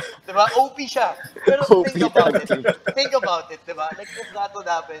everywhere. Diba? OP siya. Pero OP think about it. tag team. Think about it, diba? Like, if that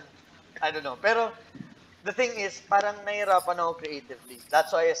would happen, I don't know. Pero, the thing is, parang nahirapan ako creatively.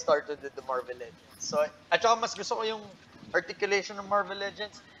 That's why I started with the Marvel Legends. So, at saka mas gusto ko yung articulation ng Marvel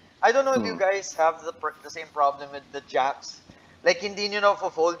Legends. I don't know if you guys have the same problem with the jacks. Like, hindi nyo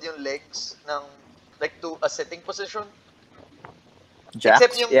na-fold yung legs ng, like, to a sitting position. Jacks?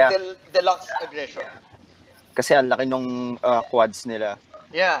 Except yung Yeah. deluxe aggression. Kasi ang laki nung quads nila.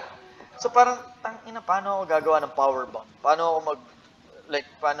 Yeah. So, parang, tangina, paano ako gagawa ng powerbomb? Paano ako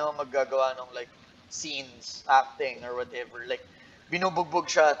paano ako maggagawa ng, like, scenes, acting or whatever. Like binubugbog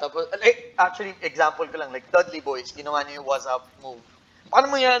siya tapos like actually example ko lang like Dudley Boys ginawa niya yung what's up move. Paano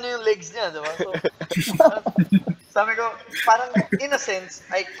mo yan yung legs niya, diba? So sabi ko parang in a sense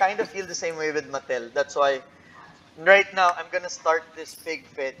I kind of feel the same way with Mattel. That's why right now I'm gonna start this fig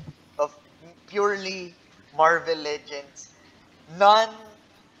fit of purely Marvel Legends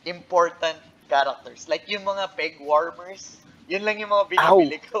non-important characters. Like yung mga peg warmers, yun lang yung mga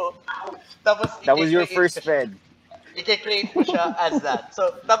binibili ko. Tapos That was your i-create first ko siya. fed. I-create ko siya as that.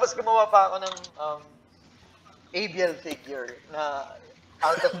 So, tapos gumawa pa ako ng Abiel figure na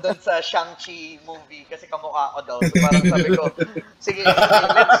out of dun sa Shang-Chi movie kasi kamukha ko daw. So parang sabi ko, sige,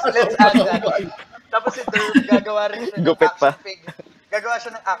 let's add that. Tapos si Derv gagawa rin siya ng Gupit pa. action figure. Gagawa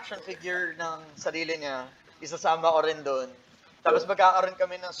siya ng action figure ng sarili niya. Isasama ko rin doon. Tapos magkakaroon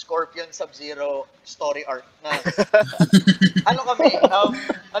kami ng Scorpion Sub-Zero story arc na ano kami,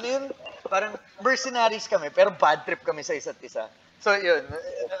 ano yun? Parang mercenaries kami, pero bad trip kami sa isa't isa. So yun,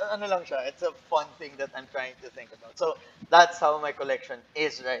 ano lang siya, it's a fun thing that I'm trying to think about. So that's how my collection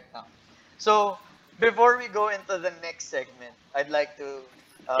is right now. So before we go into the next segment, I'd like to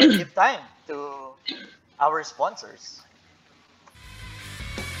give time to our sponsors.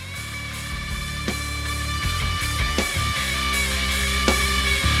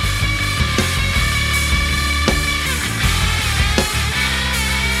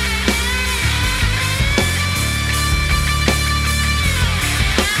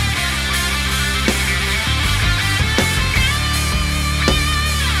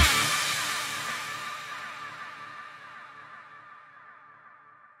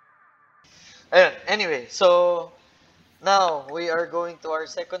 Ayun, anyway, so now we are going to our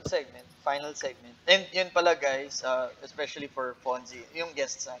second segment, final segment. And yun pala guys, especially for Fonzie, yung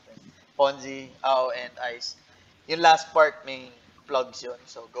guests natin, Fonzie, Ao, and Ice. Yung last part may plugs yun,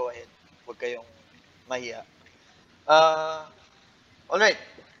 so go ahead. Huwag kayong mahiya. Alright,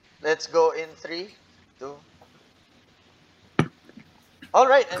 let's go in 3, 2.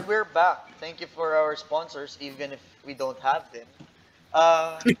 Alright, and we're back. Thank you for our sponsors, even if we don't have them.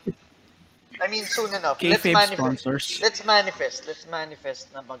 I mean, soon enough. Kayfabe sponsors. Let's manifest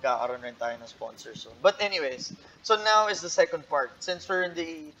na magkakaroon rin tayo ng sponsors soon. But anyways, so now is the second part. Since we're in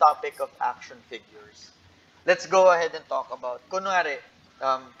the topic of action figures, let's go ahead and talk about, kunwari,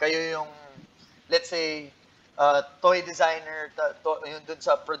 kayo yung, let's say, toy designer, yung dun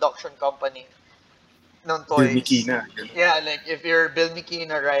sa production company ng toys. Bill Mikina. Yeah, like if you're Bill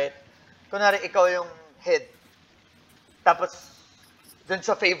Mikina, right? Kunwari, ikaw yung head. Tapos, dun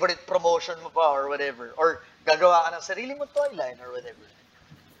sa favorite promotion mo pa or whatever. Or gagawa ka ng sarili mo toy line or whatever.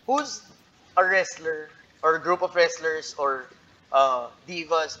 Who's a wrestler or a group of wrestlers or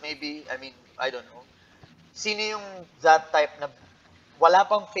divas maybe? I mean, I don't know. Sino yung that type na wala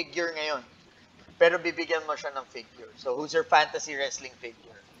pang figure ngayon pero bibigyan mo siya ng figure? So, who's your fantasy wrestling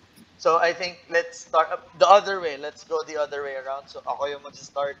figure? So, I think let's start the other way. Let's go the other way around. So, ako yung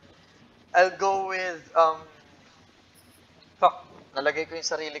mag-start. I'll go with fuck. Nalagay ko yung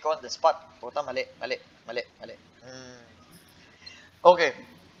sarili ko on the spot. Puta, mali. Okay.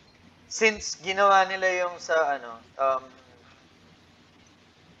 Since ginawa nila yung sa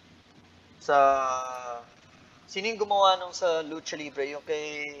sino yung gumawa nung sa Lucha Libre? Yung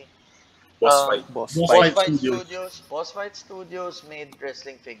kay Boss Fight. Boss Boss fight. Fight Studios. Boss Fight Studios made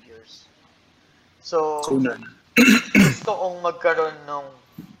wrestling figures. So, Conan. gusto kong magkaroon ng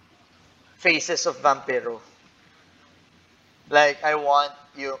Faces of Vampiro. Like, I want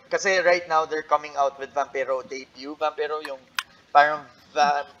you... Kasi right now, they're coming out with Vampiro debut. Vampiro yung parang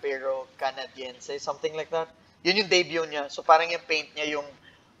Vampiro Canadiense, something like that. Yun yung debut niya. So, parang yung paint niya yung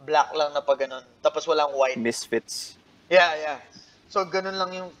black lang na pa ganun. Tapos walang white. Misfits. Yeah. So, ganun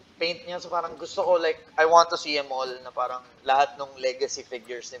lang yung paint niya. So, parang gusto ko, like, I want to see them all na parang lahat ng legacy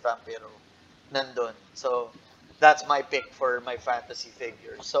figures ni Vampiro nandun. So, that's my pick for my fantasy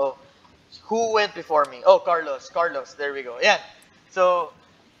figures. So, who went before me? Oh, Carlos. There we go. Yan. So,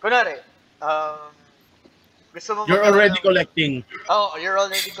 kunwari, gusto mo You're already collecting. Oh, you're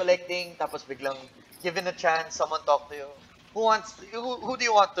already collecting. Tapos biglang given a chance, someone talk to you. Who do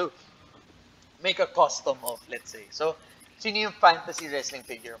you want to make a custom of, let's say? So, sino yung fantasy wrestling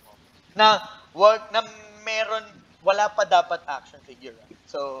figure mo? Na wala pa dapat action figure.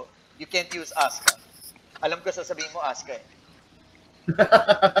 So, you can't use Asuka. Alam ko sasabihin mo Asuka eh.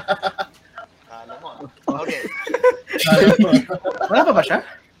 Alam mo. Okay. Wala pa ba siya?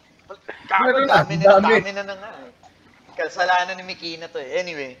 Meron na, Dami na nga eh. Kasalanan ni Mikina to eh.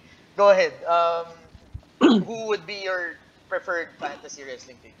 Anyway, go ahead. Who would be your preferred fantasy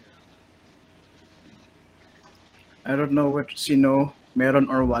wrestling figure? I don't know which sino meron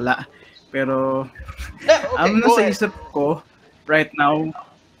or wala. Pero Yeah, okay, go nasa ahead. isip ko right now,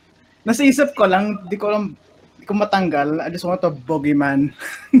 nasa isip ko lang, di ko matanggal. I just want a boogeyman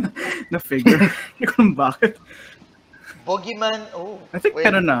na figure. Hindi ko alam bakit. Boogeyman, oh. I think wait.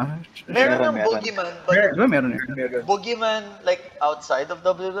 meron na. Meron ng Meron. Boogeyman, but Di ba meron eh? Boogeyman, like, outside of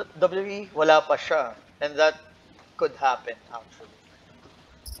WWE, wala pa siya. And that could happen, actually.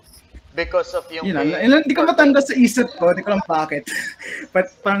 Because of yung... Hindi ko matanda sa isip ko, hindi ko lang bakit.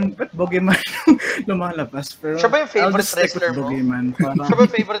 Ba't boogeyman lumalabas? Pero Siya ba yung favorite I'll just stick with wrestler mo? boogeyman. Siya ba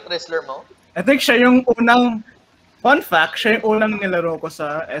yung favorite wrestler mo? I think siya yung unang, fun fact, siya yung unang nilaro ko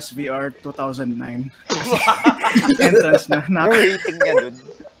sa SVR 2009. Entrance na. Yung rating niya dun,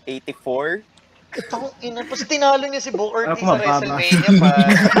 84. Itong ina, tapos tinalo niya si Booker T Ako sa mababa. WrestleMania pa.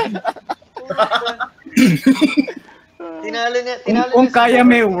 tinalo niya Kung si kaya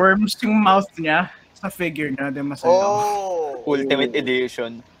Booker may T. worms yung mouth niya sa figure niya, di masaya ako. Oh. Ultimate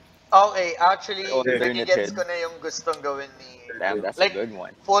Edition. Okay, actually, Alternate nagigets head. ko na yung gustong gawin ni... Damn, that's like, a good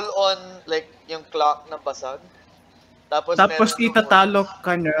one. full on, like, yung clock na basag. Tapos meron yung itatalo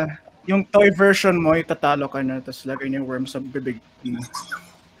ka niya. Yung toy version mo, itatalo ka niya, tapos lagay niya yung worm sa bibig mo.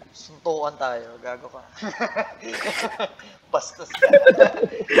 Suntukan tayo, gago ka. Bastos ka.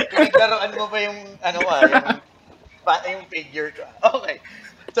 Pinaglaruan mo pa yung, ano ka, yung figure ka. Okay.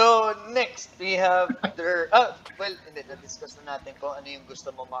 So, next, we have hindi, na-discuss na natin kung ano yung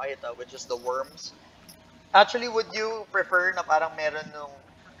gusto mo makita, which is the worms. Actually, would you prefer na parang meron nung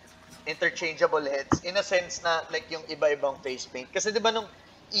interchangeable heads in a sense na like yung iba-ibang face paint? Kasi di ba nung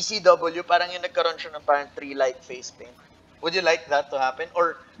ECW, parang yung nagkaroon siya ng parang tree-like face paint. Would you like that to happen?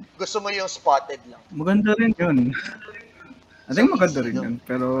 Or gusto mo yung spotted lang? Maganda rin yun. I think So maganda easy, rin no? yun.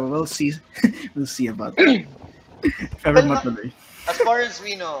 Pero we'll see. We'll see about that. If ever Well, matuloy. As far as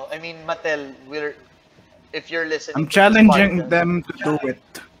we know, I mean, Mattel, if you're listening I'm to this challenging podcast, them to do it.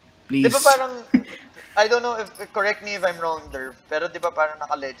 Di Please. ba parang, I don't know if, correct me if I'm wrong there, pero di ba parang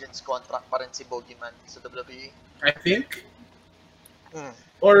naka-Legends contract pa rin si Bogeyman sa WWE? I think. Hmm.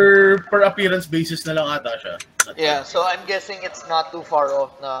 Or per appearance basis na lang ata siya. Yeah, so I'm guessing it's not too far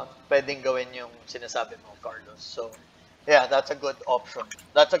off na pwedeng gawin yung sinasabi mo, Carlos. So, yeah, that's a good option.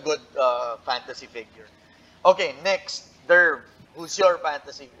 That's a good fantasy figure. Okay, next, Derv. Who's your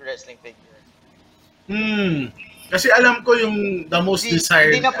fantasy wrestling figure? Kasi alam ko yung the most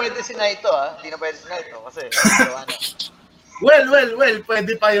desired. Hindi na pwede si Naito, ha? Hindi na pwede si Naito kasi gawa na. Well,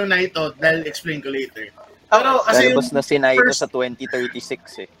 pwede pa yung Naito dahil explain ko later. Pero kasi Lalabas na si Naito first- sa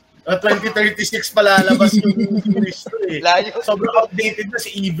 2036 eh. 2036 palalabas yung series to eh. Layo. Sobrang outdated na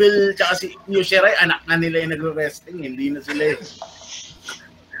si Evil tsaka si Io Shirai, anak na nila yung nagre-wrestling, hindi na sila eh.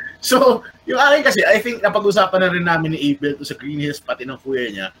 So, yung akin kasi, I think napag-usapan na rin namin ni Evil to sa Green Hills, pati ng kuya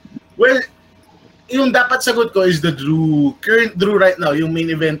niya. Well, yung dapat sagot ko is the Drew. Current Drew right now, yung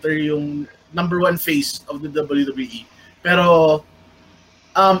main eventer, yung number one face of the WWE. Pero,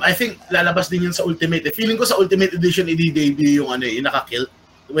 I think lalabas din yun sa Ultimate. Feeling ko sa Ultimate Edition, i-debut yung yung naka-kill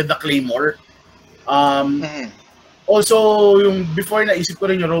with the Claymore. Also, yung before naisip ko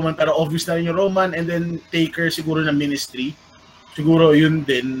rin yung Roman, pero obvious na rin yung Roman, and then Taker siguro ng Ministry. Siguro yun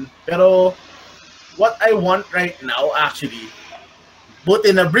din. Pero, what I want right now, actually,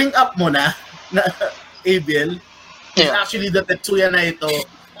 buti na bring up mo na Abel, is Yeah. actually the Tetsuya Naito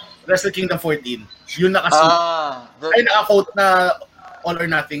Wrestle Kingdom 14. Yun nakasuit. Ay, naka-quote na all or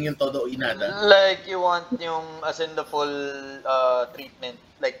nothing yung todo o inada. Like you want yung as in the full treatment,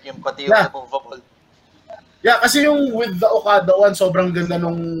 like yung pati yung Yeah. removable. Yeah, kasi yung with the Okada one, sobrang ganda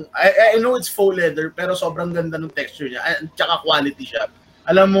nung... I know it's faux leather, pero sobrang ganda nung texture niya. At saka quality siya.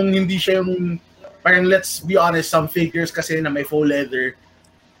 Alam mong hindi siya yung... Parang let's be honest, some figures kasi na may faux leather,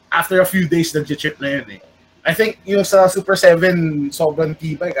 after a few days, nag-chip na yun eh. I think yung sa Super 7, sobrang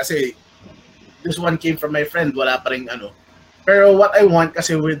tibay kasi this one came from my friend, wala pa rin ano. Pero what I want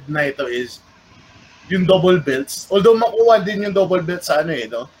kasi with Naito is yung double belts. Although makuha din yung double belt sa ano eh,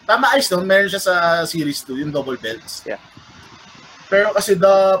 no? Tama ayos no, meron siya sa Series 2, yung double belts. Yeah. Pero kasi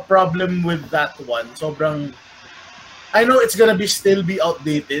the problem with that one, sobrang... I know it's gonna still be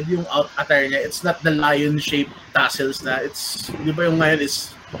outdated, yung attire niya. It's not the lion-shaped tassels na. It's, di ba yung ngayon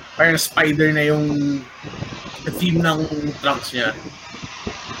is parang spider na yung theme ng trunks niya.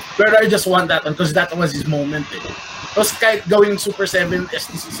 Pero I just want that one because that was his moment eh. Tapos kahit gawing Super 7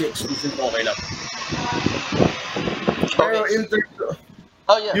 STCC exclusive, okay lang. Pero in terms of,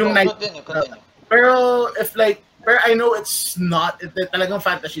 Oh yeah, Yung no, night- continue. pero if like, pero I know it's not, talagang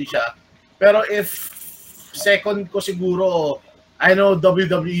fantasy siya. Pero if second ko siguro, I know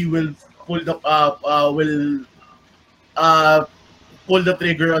WWE will pull the pull the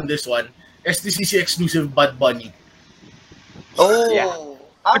trigger on this one. STCC exclusive Bad Bunny. Oh, Yeah.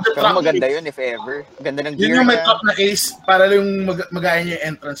 With the Pero truck maganda case. yun if ever. Ganda ng Yun gear yung may niya. top na case para yung magaya niya yung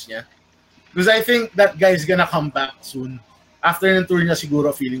entrance niya. Because I think that guy's gonna come back soon. After ng tour niya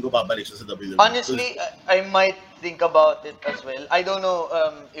siguro feeling ko babalik siya sa WWE. Honestly, I might think about it as well. I don't know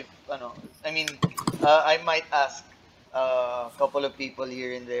if I mean, I might ask a couple of people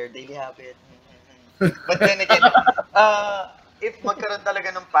here and there. Daily Habit. But then again, if magkaroon talaga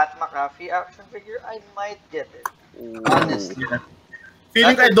ng Pat McAfee action figure, I might get it. Honestly. Yeah.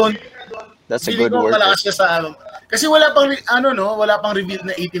 Feeling ko I don't That's a feeling good ko word. malakas siya sa kasi wala pang wala pang reveal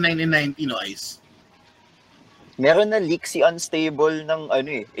na 89 and 90 no Ice. Meron na leak si Unstable ng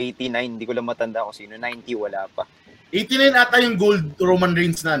 89. Hindi ko lang matanda kung sino. 90 wala pa. 89 ata yung gold Roman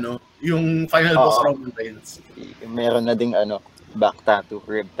Reigns na yung final boss Oo. Roman Reigns. Meron na ding back tattoo,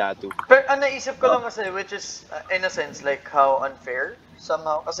 rib tattoo. Pero naisip ko lang kasi, which is in a sense like how unfair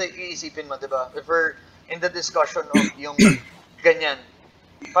somehow. Kasi iisipin mo, di ba? If we're in the discussion of yung ganyan,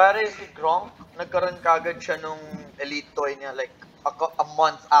 pare si Gronk, nagkaroon kagad siya nung elite toy niya like a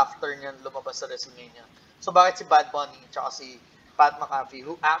month after niya lumabas sa WrestleMania. So bakit si Bad Bunny tsaka si Pat McAfee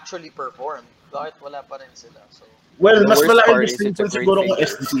who actually performed, bakit wala pa rin sila? So Well, The mas worst malaking part is distinction it's a great siguro kung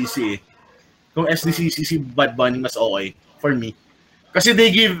figure. SDCC. Kung SDCC si Bad Bunny mas okay for me. Kasi they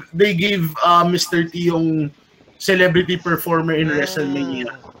give Mr. T yung celebrity performer in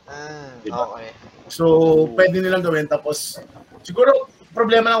WrestleMania. Diba? okay. So, pwede nilang gawin. Tapos, siguro,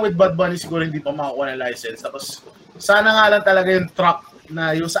 problema lang with Bad Bunny, siguro hindi pa makakuha ng license. Tapos, sana nga lang talaga yung track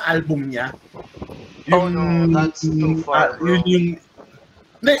na yung sa album niya. Oh no, that's too far, bro. Hindi,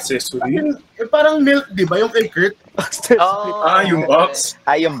 Accessory? parang milk, di ba? Yung kay Kurt. Oh, Yung box?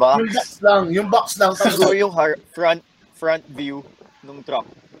 Yung box. Yung box lang. Siguro yung front view nung truck.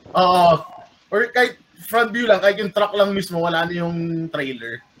 Or kahit front view lang, kahit yung truck lang mismo, wala na yung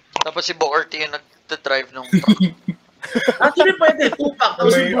trailer. Tapos si Booker T yung nagte-drive ng truck. Actually, pwede. Tupac.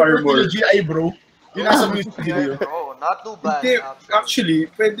 Tapos May yung Booker armor. T, GI bro. Yung nasa music video. Oh, not too bad. Hindi, actually,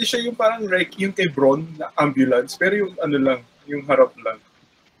 pwede siya yung parang yung kay Braun na ambulance, pero yung yung harap lang.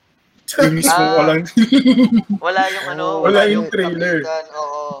 Yung mismo walang... Wala yung Wala yung trailer. kapitan,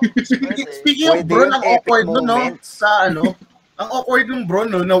 Oo. Pwede. Speaking of Pwede Braun, yung ang epic awkward nun, no? moments. Sa ang awkward ng Braun,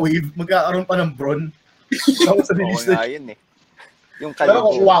 no, na wave, magkakaroon pa ng Braun. Tapos sa Oo release nga na. yun eh. Yung Pero kalibo.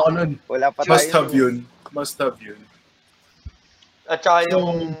 kukuha ko nun. Wala pa tayo. Must have yun. At saka So-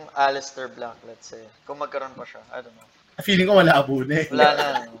 yung Alistair Black, let's say. Kung magkaroon pa siya, I don't know. Feeling ko malabo na eh.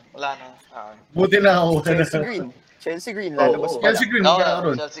 Wala na. Buti na ako. Chelsea Green, lalabas pa Chelsea lang. Green, Oo,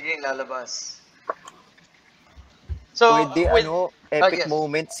 magkakaroon. Chelsea Green lalabas. So, Pwede, epic yes.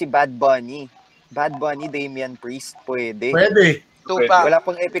 moment si Bad Bunny. Bad Bunny, Damian Priest, pwede. Pwede. Tupac. Wala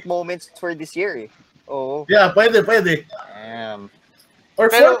pang epic moments for this year eh. Oo. Yeah, pwede. Damn. Or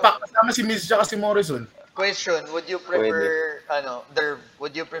Pero- 4-pack, kasama si Miz at si Morrison. Question, would you prefer,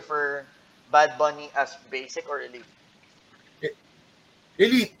 would you prefer Bad Bunny as basic or elite?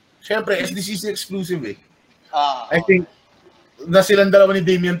 Elite. Siyempre, SDCC exclusive eh. Ah, I think na silang dalawa ni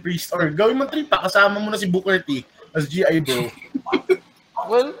Damian Priest or gawin mo 3-pack, kasama mo na si Booker T as GI bro.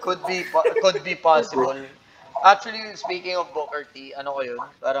 well, could be possible. Actually, speaking of Booker T, ano ko yun?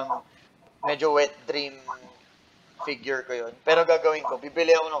 Parang medyo wet dream figure ko yun. Pero gagawin ko,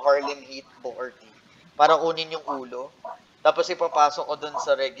 bibili ako ng Harlem Heat Booker T. Para kunin yung ulo. Tapos ipapasok ko dun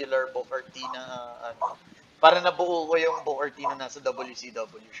sa regular Booker T na para nabuo ko yung Booker T na nasa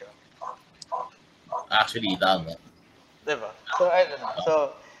WCW siya. Actually, tama. Diba? So, I don't know. So,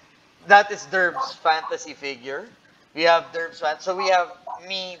 that is Derb's fantasy figure. We have Derb's so we have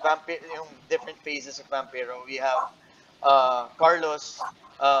me, yung different phases of Vampiro. We have Carlos,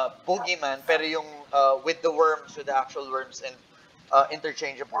 Boogeyman, pero yung with the worms, with the actual worms and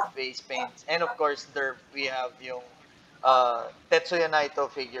interchangeable face paints. And of course, Derb, we have yung Tetsuya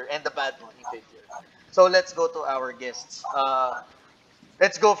Naito figure and the Bad Bunny figure. So let's go to our guests.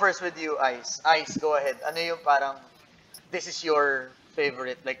 Let's go first with you, Ice. Ice, go ahead. Ano yung parang, this is your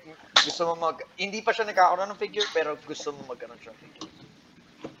favorite? Like, gusto mo hindi pa siya nagkakaroon ng figure, pero gusto mo magkaroon siya ng figure.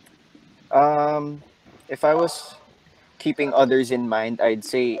 If I was keeping others in mind, I'd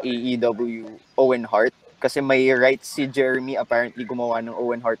say AEW Owen Hart. Kasi may rights si Jeremy apparently gumawa ng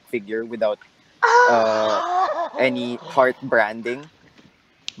Owen Hart figure without any Hart branding.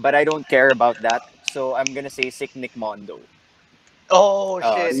 But I don't care about that. So I'm gonna say Sick Nick Mondo. Oh,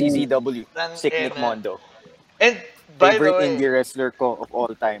 shit. CZW. Tan- Sick eh, Nick na. Mondo. And, by the Favorite way, indie wrestler ko of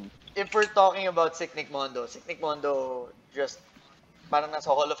all time. if we're talking about Sick Nick Mondo just parang nasa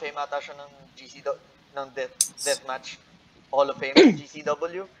Hall of Fame ata siya ng ng Deathmatch Hall of Fame ng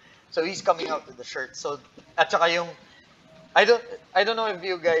GCW. So he's coming out with the shirt. So at saka yung I don't know if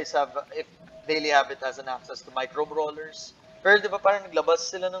you guys have if Daily Habit has an access to micro brawlers. Pero di ba parang naglabas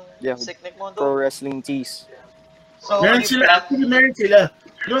sila ng Yeah, Sick Nick Pro Mondo? Wrestling tees. So, Meron you sila, plan, actually meron sila.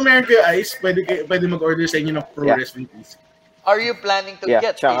 Di ba meron kayo Ice? Pwede mag-order sa inyo ng Pro Yeah. Wrestling Tees. are you planning to Yeah,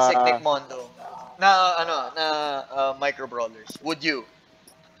 get a tsaka- Sick Nick Mondo? Na micro brawlers. Would you?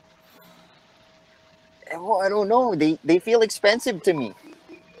 Well, I don't know. They feel expensive to me.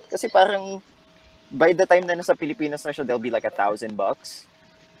 Kasi parang by the time na nasa Pilipinas na siya, they'll be like $1,000.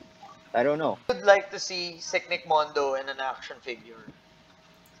 I don't know. Would like to see Sick Nick Mondo in an action figure.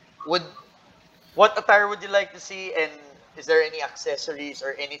 What attire would you like to see, and is there any accessories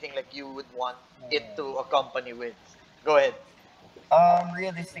or anything like you would want it to accompany with? Go ahead.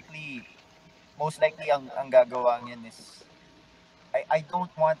 Realistically, most likely ang gagawa niyan is I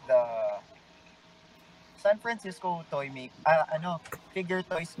don't want the San Francisco figure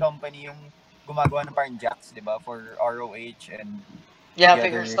toys company yung gumagawa ng parang jacks, 'di ba, for ROH and Yeah, the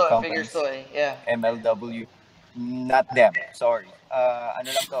figure other toy, companies. yeah. MLW. Not them. Sorry. Ano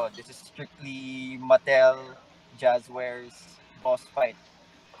lang to. This is strictly Mattel, Jazzwares, boss fight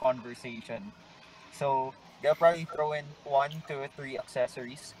conversation. So they'll probably throw in 1 to 3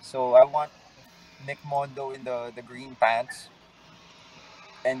 accessories. So I want Nick Mondo in the green pants,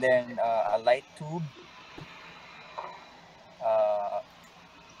 and then a light tube, a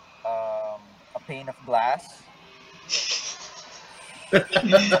pane of glass,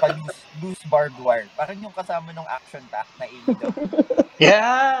 saka loose barbed wire. Parang yung kasama ng action pack na AEW.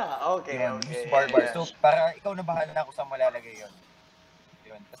 Yeah, okay, Yun, okay. loose barbed wire. yeah. So para ikaw na bahala na kung saan malalagay yun.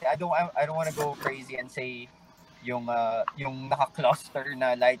 Kasi I don't want to go crazy and say yung naka-cluster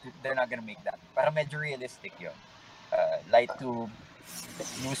na light tube, they're not gonna make that. Para medyo realistic yun. Light tube,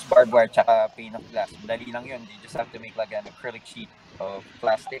 loose barbed wire, tsaka pane of glass. Dali lang yun. You just have to make like an acrylic sheet of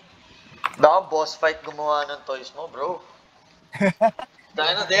plastic. Baka boss fight gumawa ng toys mo, bro.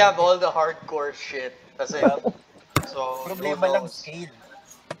 They have all the hardcore shit. Kasi, so, Problema who lang knows? scale.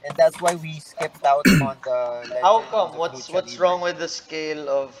 And that's why we skipped out on the Legends How come? of What's Lucha Libre. wrong with the scale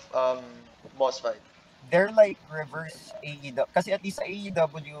of boss fight? They're like reverse AEW. Kasi at least sa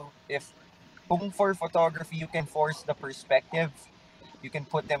AEW, if kung for photography, you can force the perspective. You can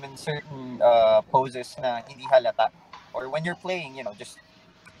put them in certain poses na hindi halata. Or when you're playing, just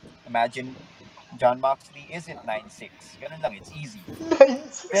imagine John Moxley isn't 9'6". Ganun lang, it's easy.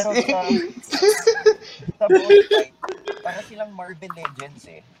 Pero sa boss fight, para silang Marvel Legends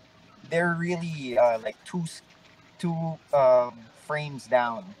eh. They're really like two frames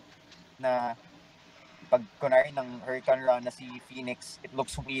down na pag kunwari ng Hurricane Run na si Phoenix, it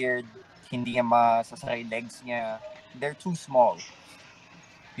looks weird, hindi niya masasakay legs niya. They're too small.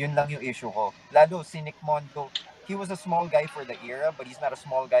 Yun lang yung issue ko. Lalo si Nick Mondo, he was a small guy for the era, but he's not a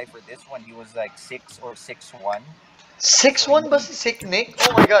small guy for this one. He was like 6 or 6'1". 6'1" ba si Sick Nick?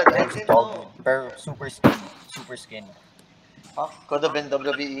 Oh my god, I didn't Tall know. dude, pero super skinny. Super skinny. Huh? Could have been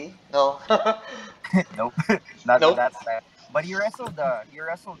WWE? No. Nope. Not Nope. that style. But he wrestled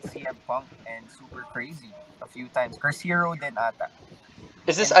CM Punk and Super Crazy a few times. Chris Hero din ata.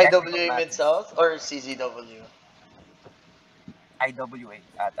 Is this And technical IWA matches. Mid-South or CZW? IWA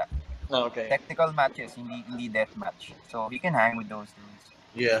ata. No, okay. Technical matches, hindi death match. So he can hang with those dudes.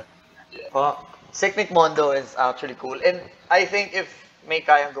 Yeah. Sick Nick Mondo is actually cool. And I think if may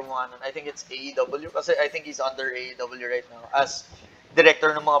kayang gumawa nun, I think it's AEW kasi I think he's under AEW right now as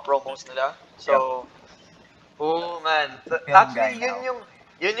director ng mga promos nila. So, oh man. Actually, guy now.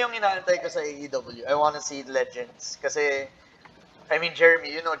 yun yung inaantay ko sa AEW. I want to see Legends kasi I mean Jeremy,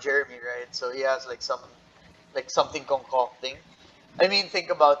 you know Jeremy, right? So he has like something concocting. I mean,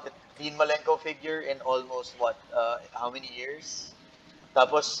 think about it. Dean Malenko figure in almost how many years?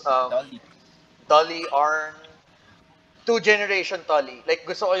 Tapos Tully, Arn, 2-generation Tully. Like,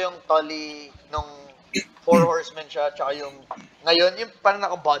 gusto ko yung Tully nung 4 Horsemen siya, tsaka yung, ngayon, yung parang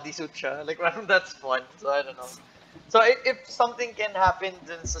naka-bodysuit siya. Like, parang that's fun. So, I don't know. So, if something can happen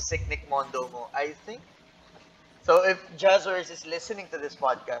dun sa Sick Nick Mondo mo, I think, so if Jazzwares is listening to this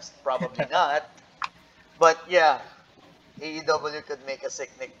podcast, probably not. But, yeah, AEW could make a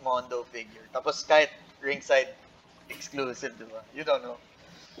Sick Nick Mondo figure. Tapos, kahit ringside exclusive, diba? You don't know.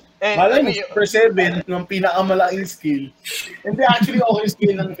 And, Malay mo, Super 7, yung pinakamalaking skill. Hindi, actually, okay yung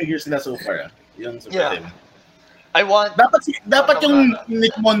skill ng figures nila so far. Yung Super Yeah. 7. I want... Dapat yung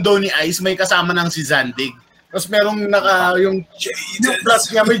Nick Mondo ni Ice may kasama ng si Zandig. Tapos merong yung plus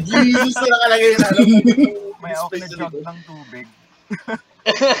niya, may Jesus na nakalagay na. May off na jug ng tubig.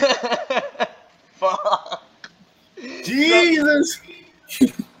 Fuck. Jesus!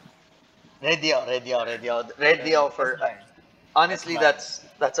 Ready out for... Honestly, that's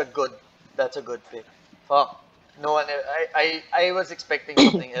a good pick. Fuck. No one. I was expecting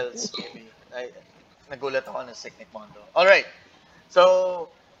something else. Maybe. nagulat ako ng Sick Nick Mondo. Alright. So,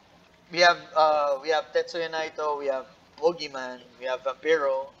 we have Tetsuya Naito, we have Boogeyman, we have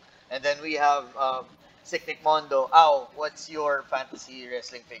Vampiro, and then we have Sick Nick Mondo. Ow, what's your fantasy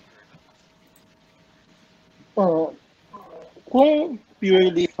wrestling figure? Kung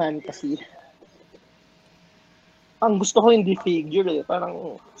purely fantasy, ang gusto ko hindi figure eh.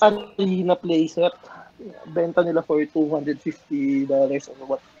 Parang arena playset. Benta nila for $250 or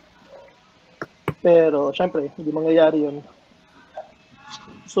what. Pero, syempre, hindi mangyayari yun.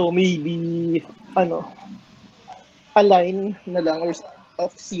 So, maybe, a line na lang or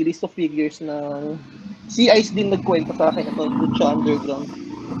of series of figures na si Ice din nagkwento sa akin ito, Lucha Underground.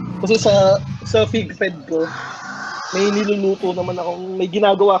 Kasi sa fig fed ko, may niluluto naman akong, may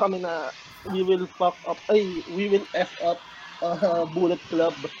ginagawa kami na we will F up Bullet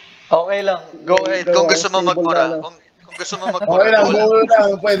Club. Okay lang. Go ahead. Kung gusto mo magmura. Kung gusto mo magmura. Okay lang, go lang.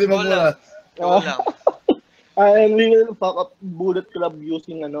 Pwede magmura. Go lang. And we will fuck up Bullet Club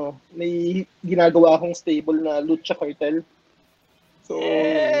using may ginagawa akong stable na Lucha Cartel. So,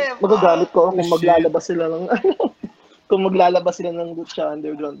 magagamit ko kung maglalabas sila ng Lucha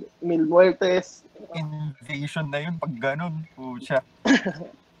Underground. Mil Muertes. Invasion na yun pag ganun. Pucha.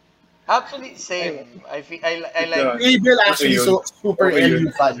 Actually, same. I like. Evil actually so super LU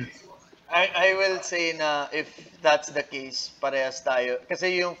fan. I will say na if that's the case, parehas tayo.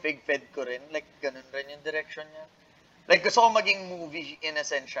 Kasi yung fig fed ko rin, like ganun rin yung direction niya. Like gusto ko maging movie in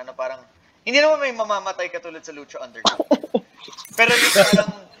essence na parang hindi naman may mamamatay katulad sa Lucha Underground. Pero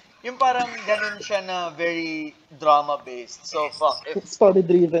yung parang ganun siya na very drama based. So fuck. Story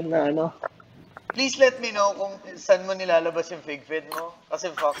driven na Please let me know kung saan mo nilalabas yung fig fed mo. Kasi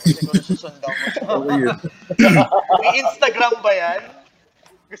fuck, siguro susundan mo. May Instagram ba yan?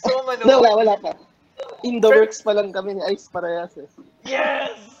 Gusto mo manood? Wala pa. In the works pa lang kami ni Ice parehas eh.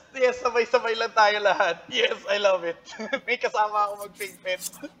 Yes! Yes, sabay-sabay lang tayo lahat. Yes, I love it. May kasama ako mag-fig fed.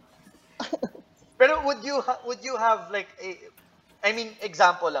 Pero would you have like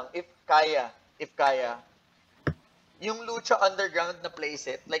example lang, if kaya, yung Lucha Underground na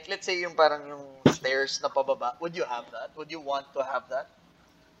playset, like let's say yung parang yung stairs na pababa, would you have that? Would you want to have that?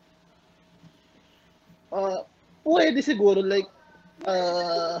 Pwede siguro, like,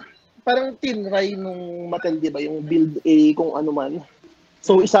 parang tinry nung Mattel, di ba, yung build A kung ano man.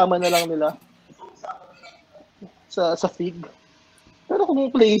 So, isama na lang nila sa fig. Pero kung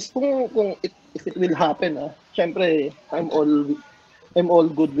if it will happen, syempre, I'm all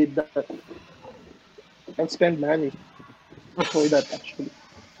good with that. And spend money for that, actually.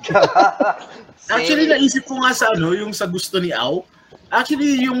 Actually, naisip ko nga sa yung sa gusto ni Au.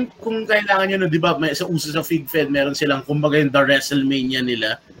 Actually, yung kung kailangan nyo, di ba, may sa uso sa Fig Fed, meron silang, kumbaga yung the WrestleMania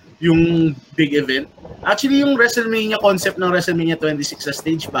nila, yung big event. Actually, yung WrestleMania concept ng WrestleMania 26 sa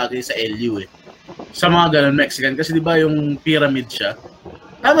stage bagay sa LU eh. Sa mga ganun Mexican. Kasi di ba yung pyramid siya?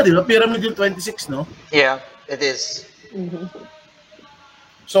 Tama di ba? Pyramid yung 26, no? Yeah, it is. Mm-hmm.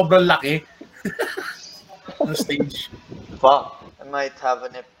 Sobrang laki. On stage. Fuck. I might have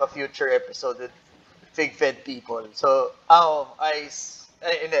a future episode with Fig Fed people. So, Ice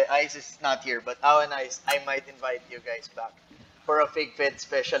is not here, but and Ice, I might invite you guys back for a Fig Fed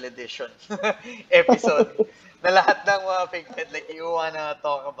special edition episode. Na lahat ng mga Fig Fed, like you wanna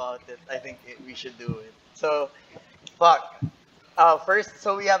talk about it, I think we should do it. So, fuck. First,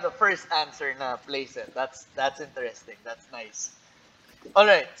 so we have the first answer na playset. That's interesting. That's nice. All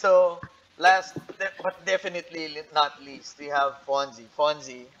right, so last but definitely not least, we have Fonzie.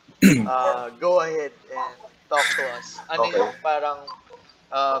 Fonzie, go ahead and talk to us. Ano yung parang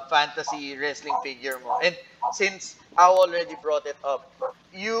fantasy wrestling figure mo? And since I already brought it up,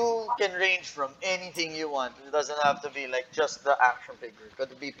 you can range from anything you want. It doesn't have to be like just the action figure.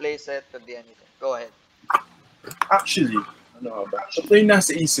 Could be playset, could be anything. Go ahead. Actually, ano ba? Ito yung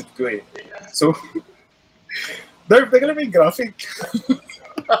nasa isip ko eh. So, teka lang may graphic.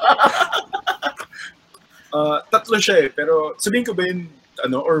 Tatlo siya eh, pero sabihin ko ba yun,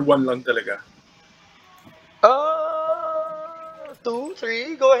 or one lang talaga? 2,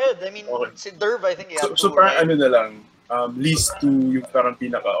 3, go ahead. I mean, okay. Si Derv, I think you have so two, parang right? na lang, least 2 yung parang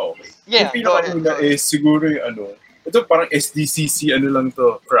pinaka-okay. Yeah, yung pinaka-una is siguro yung ito parang SDCC, lang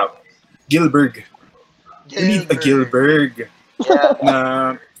to, crap. Gilbert. Gilbert. Yeah. Na,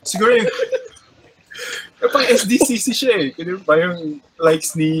 siguro yung, pang SDCC siya eh. Kaya ba yung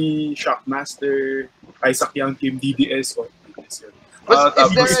likes ni Shockmaster, Isaac Young, Kim DDS, o DDS yun.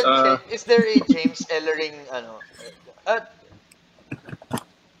 Is there a James Ellering,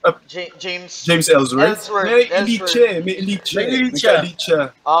 James Ellsworth? May elite siya.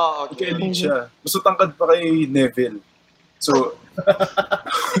 Oh, okay. May elite siya. Mas tangkad pa kay Neville. So,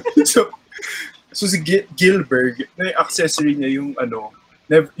 So si Gilbert, na yung accessory niya yung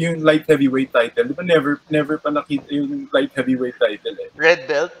yung light heavyweight title. Di ba never pa nakita yung light heavyweight title eh. Red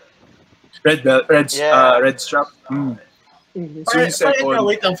belt? Red belt, Yeah. red strap. Mhm. So yung second,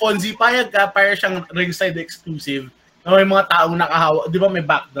 Wait lang, Fonzie, payag ka, para siyang ringside exclusive na may mga taong nakahawak. Di ba may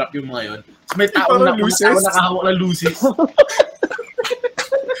backdrop yung mga yun? So may taong Parang luces. nakahawak na luces.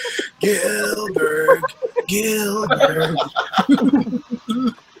 Gilbert.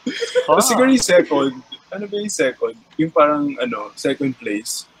 Siguro yung second, ano ba yung second? Yung parang second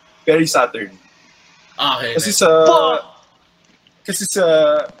place, Perry Saturn. Okay. Kasi sa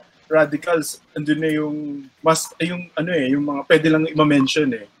Radicals, andun na yung yung mga pwede lang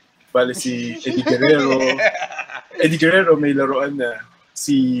i-mention eh. Bale si Eddie Guerrero. Eddie Guerrero may laruan na.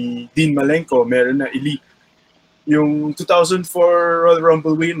 Si Dean Malenko, meron na Elite. Yung 2004 Royal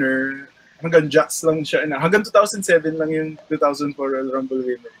Rumble winner, hanggang Jax lang siya. Hanggang 2007 lang yung 2004 Royal Rumble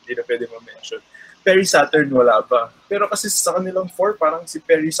winner. Hindi na pwede ma-mention. Perry Saturn, wala pa. Pero kasi sa kanilang 4, parang si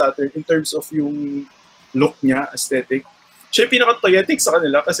Perry Saturn, in terms of yung look niya, aesthetic, siya yung pinaka-toyetic sa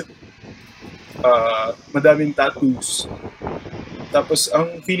kanila kasi madaming tattoos. Tapos,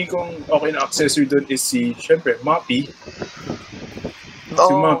 ang feeling kong okay na accessory doon is syempre, Moppy.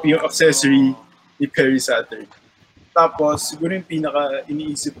 Si Moppy yung accessory ni Perry Saturn. Tapos, siguro yung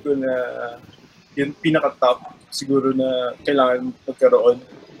iniisip ko na yung pinaka-top siguro na kailangan magkaroon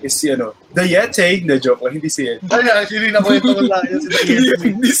is The Yeti. Na joke lang, hindi si Yeti. Ay, actually, nakwento ko lang yun si The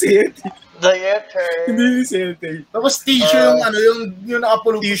Yeti. Hindi si Yeti. The Yeti. Hindi si Yeti. Tapos tissue yung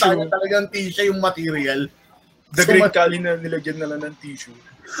nakapulog sa kanya, talagang tissue yung material. The Great Kali na nilagyan na lang ng tissue.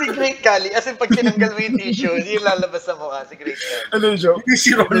 Si Great Kali, as in pag tinanggal mo yung tissue, hindi yung lalabas sa mukha si Great Kali. Ano joke? Hindi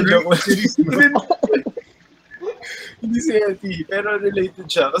si Ron Reese. Hindi si Yeti, pero related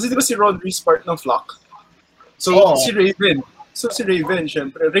siya. Kasi di ba si Ron Reese part ng Flock? So, si Raven. So, si Raven,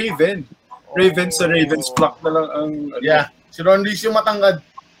 syempre. Raven sa Raven's Flock na lang ang... Yeah, si Ron Reese yung matangkad.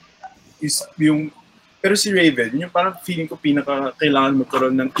 Pero si Raven, yung parang feeling ko kailangan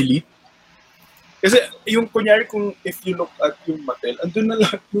magkaroon ng elite. Kasi yung kunyari kung if you look at yung Mattel, andun na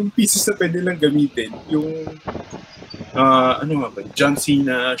lahat yung pieces na pwede lang gamitin. Yung, John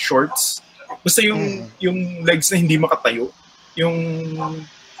Cena shorts. Basta yung legs na hindi makatayo. Yung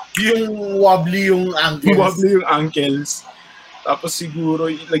wobbly yung ankles. Tapos siguro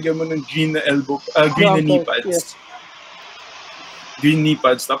ilagyan mo ng green na green na knee pads. Yes. Green knee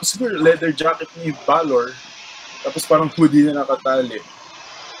pads. Tapos siguro leather jacket ni Balor. Tapos parang hoodie na nakatali.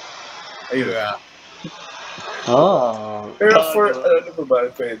 Ayun. Pero for,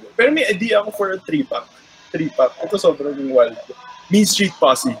 pwede. Pero may idea ako for a 3-pack. Ito sobrang wild. Mean Street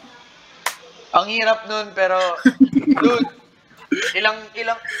Posse. Ang hirap nun, pero, dude, ilang,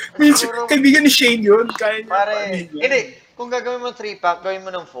 siguro, Kaibigan ni Shane yun. Kaya niya. pare, hindi, kung gagawin mo 3-pack, gawin mo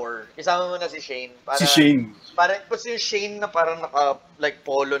ng 4. Isama mo na si Shane. Para, Si Shane. Para, kasi yung Shane na parang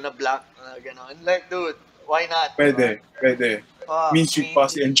polo na black, na gano'n. Like, dude, why not? Pwede. Mean Street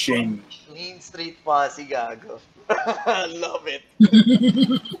Posse and Shane. Mean Street Posse, gago. Love it.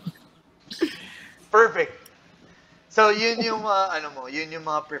 Perfect. So, yun yung yun yung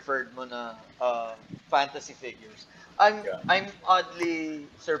mga preferred mo na fantasy figures. I'm oddly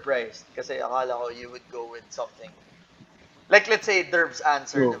surprised kasi akala ko you would go with something. Like, let's say, Derb's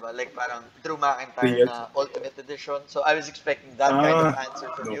answer, diba? Like, parang Drew McIntyre na Ultimate Edition. So, I was expecting that kind of answer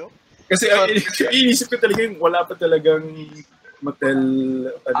from you. Kasi inisip ko talaga yung wala pa talagang Mattel,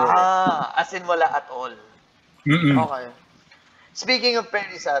 as in wala at all. Mm-mm. Okay. Speaking of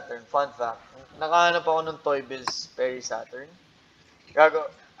Perry Saturn, fun fact, nakahanap ako ng Toy Biz Perry Saturn. Gago,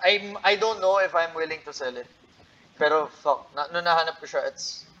 I don't know if I'm willing to sell it. Pero fuck, nung nahanap ko siya,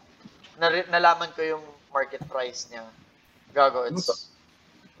 nalaman ko yung market price niya. Gago, it's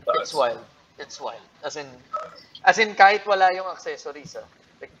wild. It's wild. As in kahit wala yung accessories,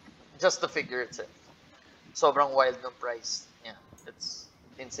 like just the figure itself. Sobrang wild ng price. Yeah, it's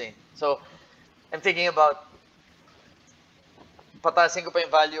insane. So, I'm thinking about patasin ko pa yung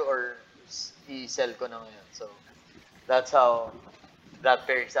value or i-sell ko na ngayon. So, that's how that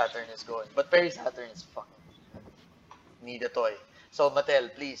Perry Saturn is going. But Perry Saturn is fucking need a toy. So, Mattel,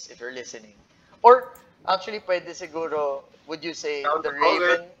 please, if you're listening. Or, actually, pwede siguro, would you say the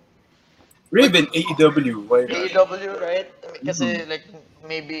Raven? Raven, AEW. Why not? AEW, right? Kasi, like,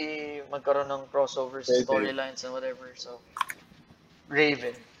 maybe magkaroon ng crossovers, storylines, and whatever. So,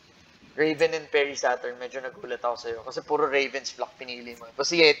 Raven and Perry Saturn, medyo nagulat ako sa'yo. Kasi puro Raven's flock pinili mo. Tapos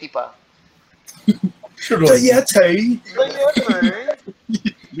si Yeti pa. The Yeti!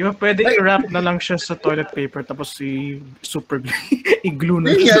 Di ba pwede i-wrap na lang siya sa toilet paper tapos super glue i-glue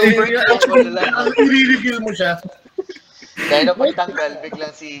na siya. I-reveal mo siya. Kaya na pagtanggal,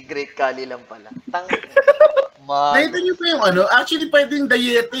 biglang si Great Kali lang pala. Nakita niyo pa yung ano, actually pwedeng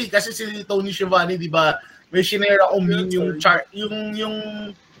Dayete kasi si Tony Schiavone, di ba, may shinare ako meme yung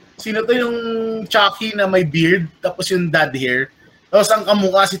sino to yung Chucky na may beard tapos yung dad hair. Tapos ang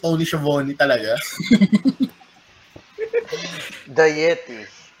kamukha si Tony Schiavone talaga. The Yeti.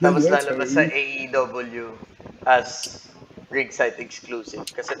 Tapos lalabas sa AEW as ringside exclusive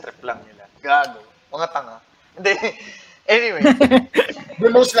kasi trip lang nila. Gago. Mga tanga. Hindi. Anyway. The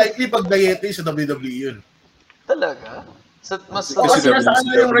most likely pag Dayete sa WWE yun. Talaga? So, mas... Kasi nasaan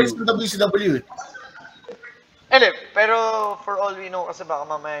na yung rights ng WCW eh. Anyway, pero for all we know kasi baka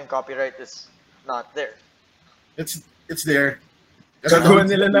mamaya yung copyright is not there. It's there. Gagawa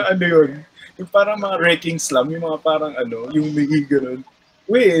nila ng ano yun. Yung parang mga wrecking slam, yung mga parang ano, yung may ganun.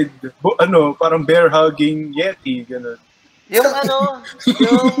 With, parang bear hugging Yeti, ganun. Yung ano,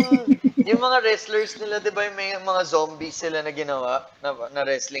 yung mga wrestlers nila, di ba, may mga zombies sila na ginawa na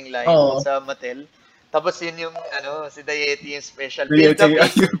wrestling line sa Mattel. Tapos yun yung, si The Yeti yung special. Build a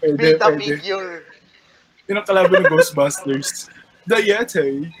figure. Yun ang kalaban ng Ghostbusters. The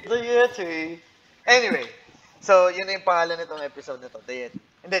Yeti. The Yeti. Anyway, so yun na yung pangalan nitong episode na to, The Yeti.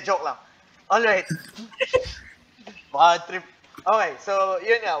 Hindi, joke lang. Alright. Bad trip. Okay, so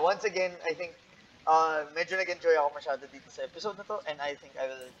yun nga. Once again, I think medyo nag-enjoy ako masyado dito sa episode na to, and I think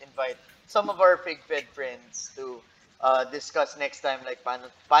I will invite some of our fake fed friends to discuss next time like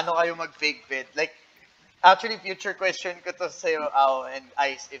paano kayo mag-fake fed. Like, actually, future question ko to sa'yo, Ao and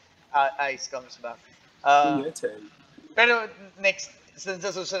Ice, if Ice comes back. Pero next, sa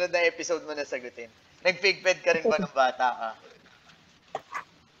susunod na episode mo na sagutin, nag-fake fed ka rin ba ng bata ka?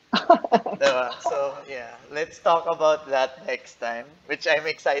 Diba? So, yeah. Let's talk about that next time, which I'm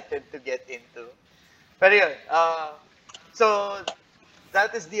excited to get into. Pero yun, so,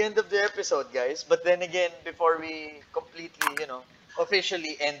 that is the end of the episode, guys. But then again, before we completely,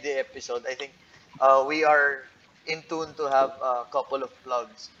 officially end the episode, I think we are in tune to have a couple of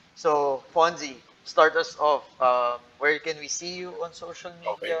plugs. So, Fonzie, start us off. Where can we see you on social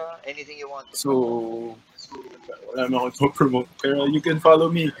media? Okay. Anything you want to promote? Wala naman akong promote. Pero you can follow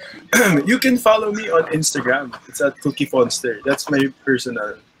me. You can follow me on Instagram. It's at Cookie Fonster. That's my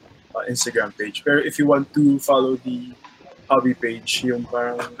personal Instagram page. Pero if you want to follow the hobby page, yung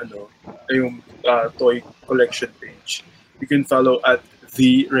parang yung toy collection page, you can follow at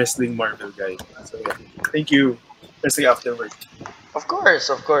the Wrestling Marvel Guy. So yeah, thank you. Wrestling Afterward. Of course,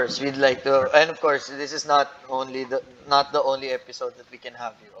 we'd like to, and of course, this is not the only episode that we can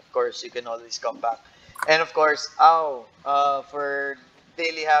have you. Of course, you can always come back, and of course, for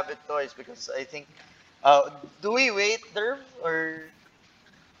Daily Habit Toys, because I think, do we wait there or?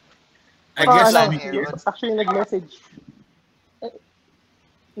 I guess actually nag-message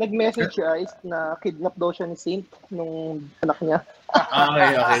si Ice na kidnap daw siya ni Saint nung anak niya.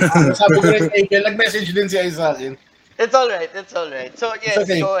 Okay. Sabi ko rin kay Kel, nag-message din si Ice sa akin. It's all right. So yes,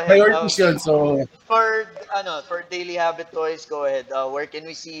 okay. Go ahead. Priorities yun, so for Daily Habit Toys, go ahead. Where can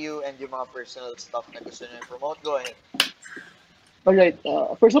we see you and yung mga personal stuff na gusto nyo promote? Go ahead. All right.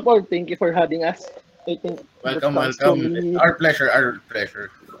 First of all, thank you for having us. I think welcome. Our pleasure.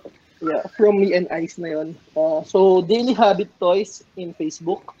 Yeah, from me and Ice na yun. So Daily Habit Toys in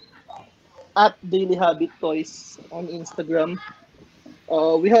Facebook, at Daily Habit Toys on Instagram.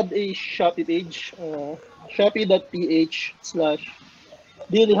 We have a Shopee page.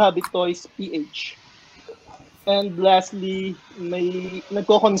 shopee.ph/dailyhabittoysph. And lastly, may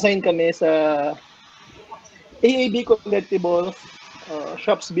nagko-consign kami sa AAB Collectibles,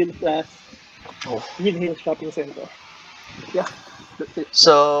 Shopsville Class, Green Hills Shopping Center. Yeah, that's it.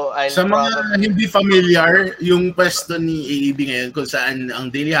 So, sa mga hindi familiar, yung pwesto ni AAB ngayon kung saan ang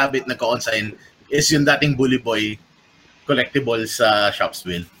Daily Habit nagko-consign is yung dating Bully Boy Collectibles sa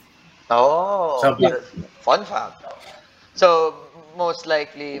Shopsville. Oh, fun fact. So, most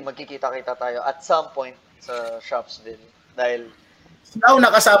likely, magkikita-kita tayo at some point sa Shopsville. Dahil...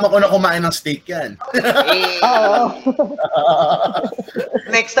 nakasama ko na kumain ng steak yan.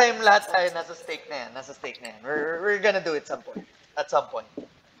 Next time, lahat tayo nasa steak na yan. We're gonna do it at some point.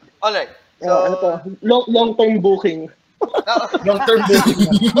 Alright. So... long-term booking. Long-term booking.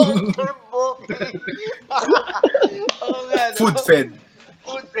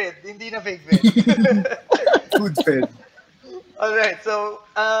 Food fed, hindi na fake fed. Food fed. Alright, so,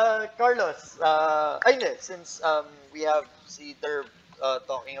 Carlos, since we have si Derb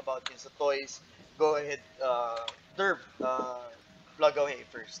talking about sa toys, go ahead, Derb, plug away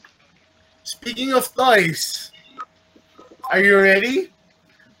first. Speaking of toys, are you ready?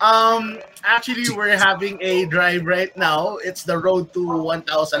 Actually, we're having a drive right now. It's the road to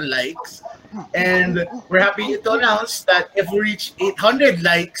 1,000 likes. And we're happy to announce that if we reach 800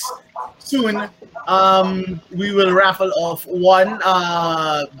 likes soon, we will raffle off one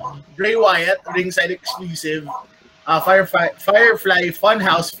Bray Wyatt ringside exclusive Firefly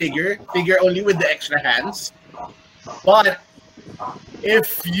Funhouse figure only with the extra hands. But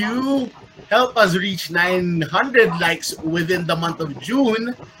if you help us reach 900 likes within the month of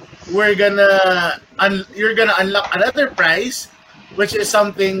June, you're gonna unlock another prize, which is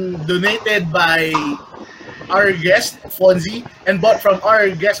something donated by our guest Fonzie and bought from our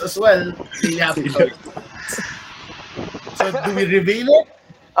guest as well. Really happy about it. So do we reveal it?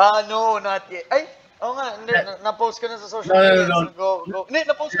 No, not yet. Ay, oo nga, hindi, na-post ko na sa social No. media. So go. Hindi,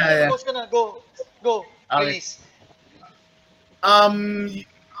 na-post ko Yeah. na. Go. Okay. Please.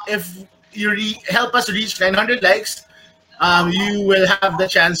 If you help us reach 900 likes, you will have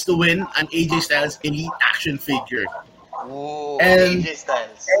the chance to win an AJ Styles Elite action figure. Ooh, And- AJ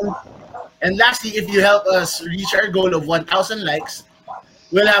Styles. And lastly, if you help us reach our goal of 1,000 likes,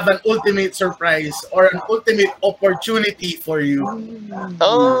 we'll have an ultimate surprise or an ultimate opportunity for you.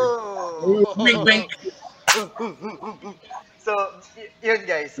 Oh! Wink, wink. So, yun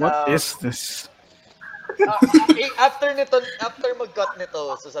guys. What is this? After mag-cut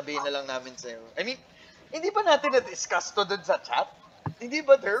nito, sasabihin na lang namin sa'yo. I mean, hindi ba natin na-discuss to dun sa chat? Hindi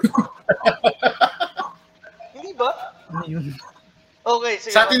ba, Derp? Hindi ba? Ano yun? Okay,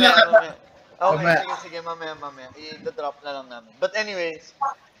 sige. Sa atin mamaya. Okay, mamaya. sige, mamaya. I-drop na lang namin. But anyways,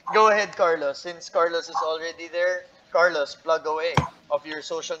 go ahead, Carlos. Since Carlos is already there, Carlos, plug away of your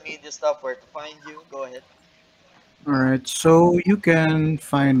social media stuff, where to find you. Go ahead. Alright, so you can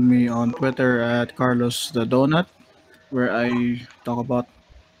find me on Twitter at Carlos the Donut, where I talk about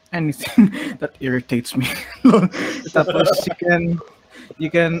anything that irritates me. Tapos you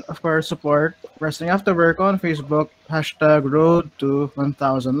can of course support Wrestling After Work on Facebook, #road to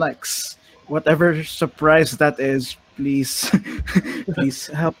 1,000 likes. Whatever surprise that is, please please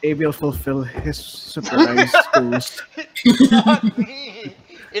help Abiel fulfill his surprise goals. Not me.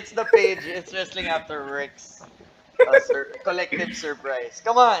 It's the page. It's Wrestling After Works. Collective surprise.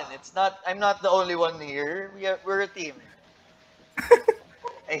 Come on, it's not. I'm not the only one here. We're a team.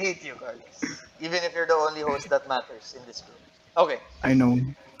 I hate you, Carlos. Even if you're the only host that matters in this group. Okay. I know.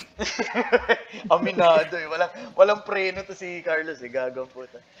 Aminado eh. Walang preno to si Carlos eh. Gagawin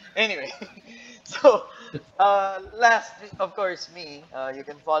puta. Anyway. So, last, of course, me. You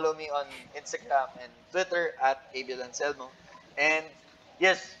can follow me on Instagram and Twitter at Abiel Anselmo. And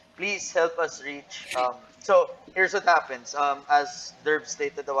yes, please help us reach. So, here's what happens. As Derb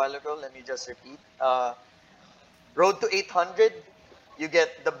stated a while ago, let me just repeat. Road to 800, you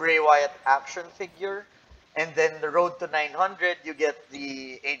get the Bray Wyatt action figure. And then the road to 900, you get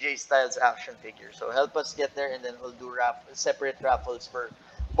the AJ Styles action figure. So help us get there, and then we'll do separate raffles for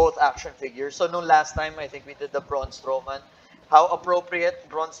both action figures. So no last time, I think we did the Braun Strowman. How appropriate,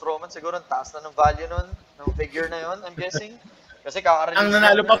 Braun Strowman? Siguro ang taas na ng value nun, ng figure na yun, I'm guessing. Kasi kaka-release Ang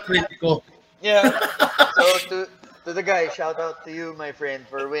nanalo pa Critico. Yeah. So to the guy, shout out to you, my friend,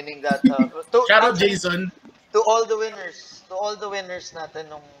 for winning that. Shout out Jason. To all the winners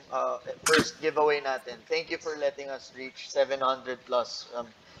natin nung first giveaway natin. Thank you for letting us reach 700 plus.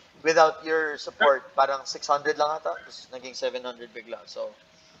 Without your support, parang 600 lang ata, tapos naging 700 bigla. So,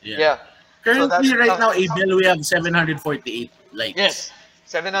 yeah. Currently, So right now, Abiel, we have 748 likes. Yes,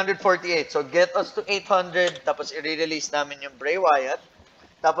 748. So, get us to 800, tapos i-release namin yung Bray Wyatt.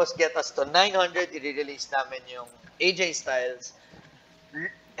 Tapos, get us to 900, i-release namin yung AJ Styles.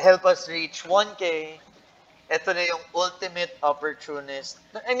 Help us reach 1K. Ito na yung ultimate opportunist.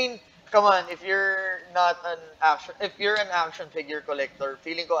 I mean, come on, if you're an action figure collector,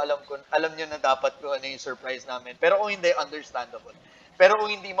 feeling ko alam nyo na dapat kung ano yung surprise namin. Pero kung hindi, understandable. Pero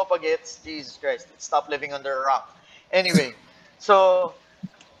kung hindi mo pa-gets, Jesus Christ, stop living under a rock. Anyway, so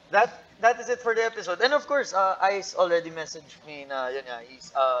that is it for the episode. And of course, Ice already messaged me na yun nga,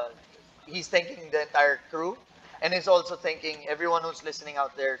 he's thanking the entire crew. And he's also thanking everyone who's listening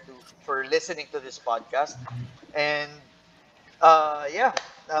out there for listening to this podcast. And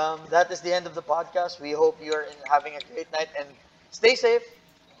that is the end of the podcast. We hope you're having a great night and stay safe.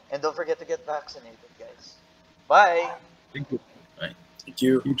 And don't forget to get vaccinated, guys. Bye. Thank you. Bye. Thank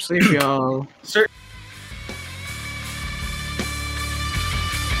you. Keep safe, y'all. Sir,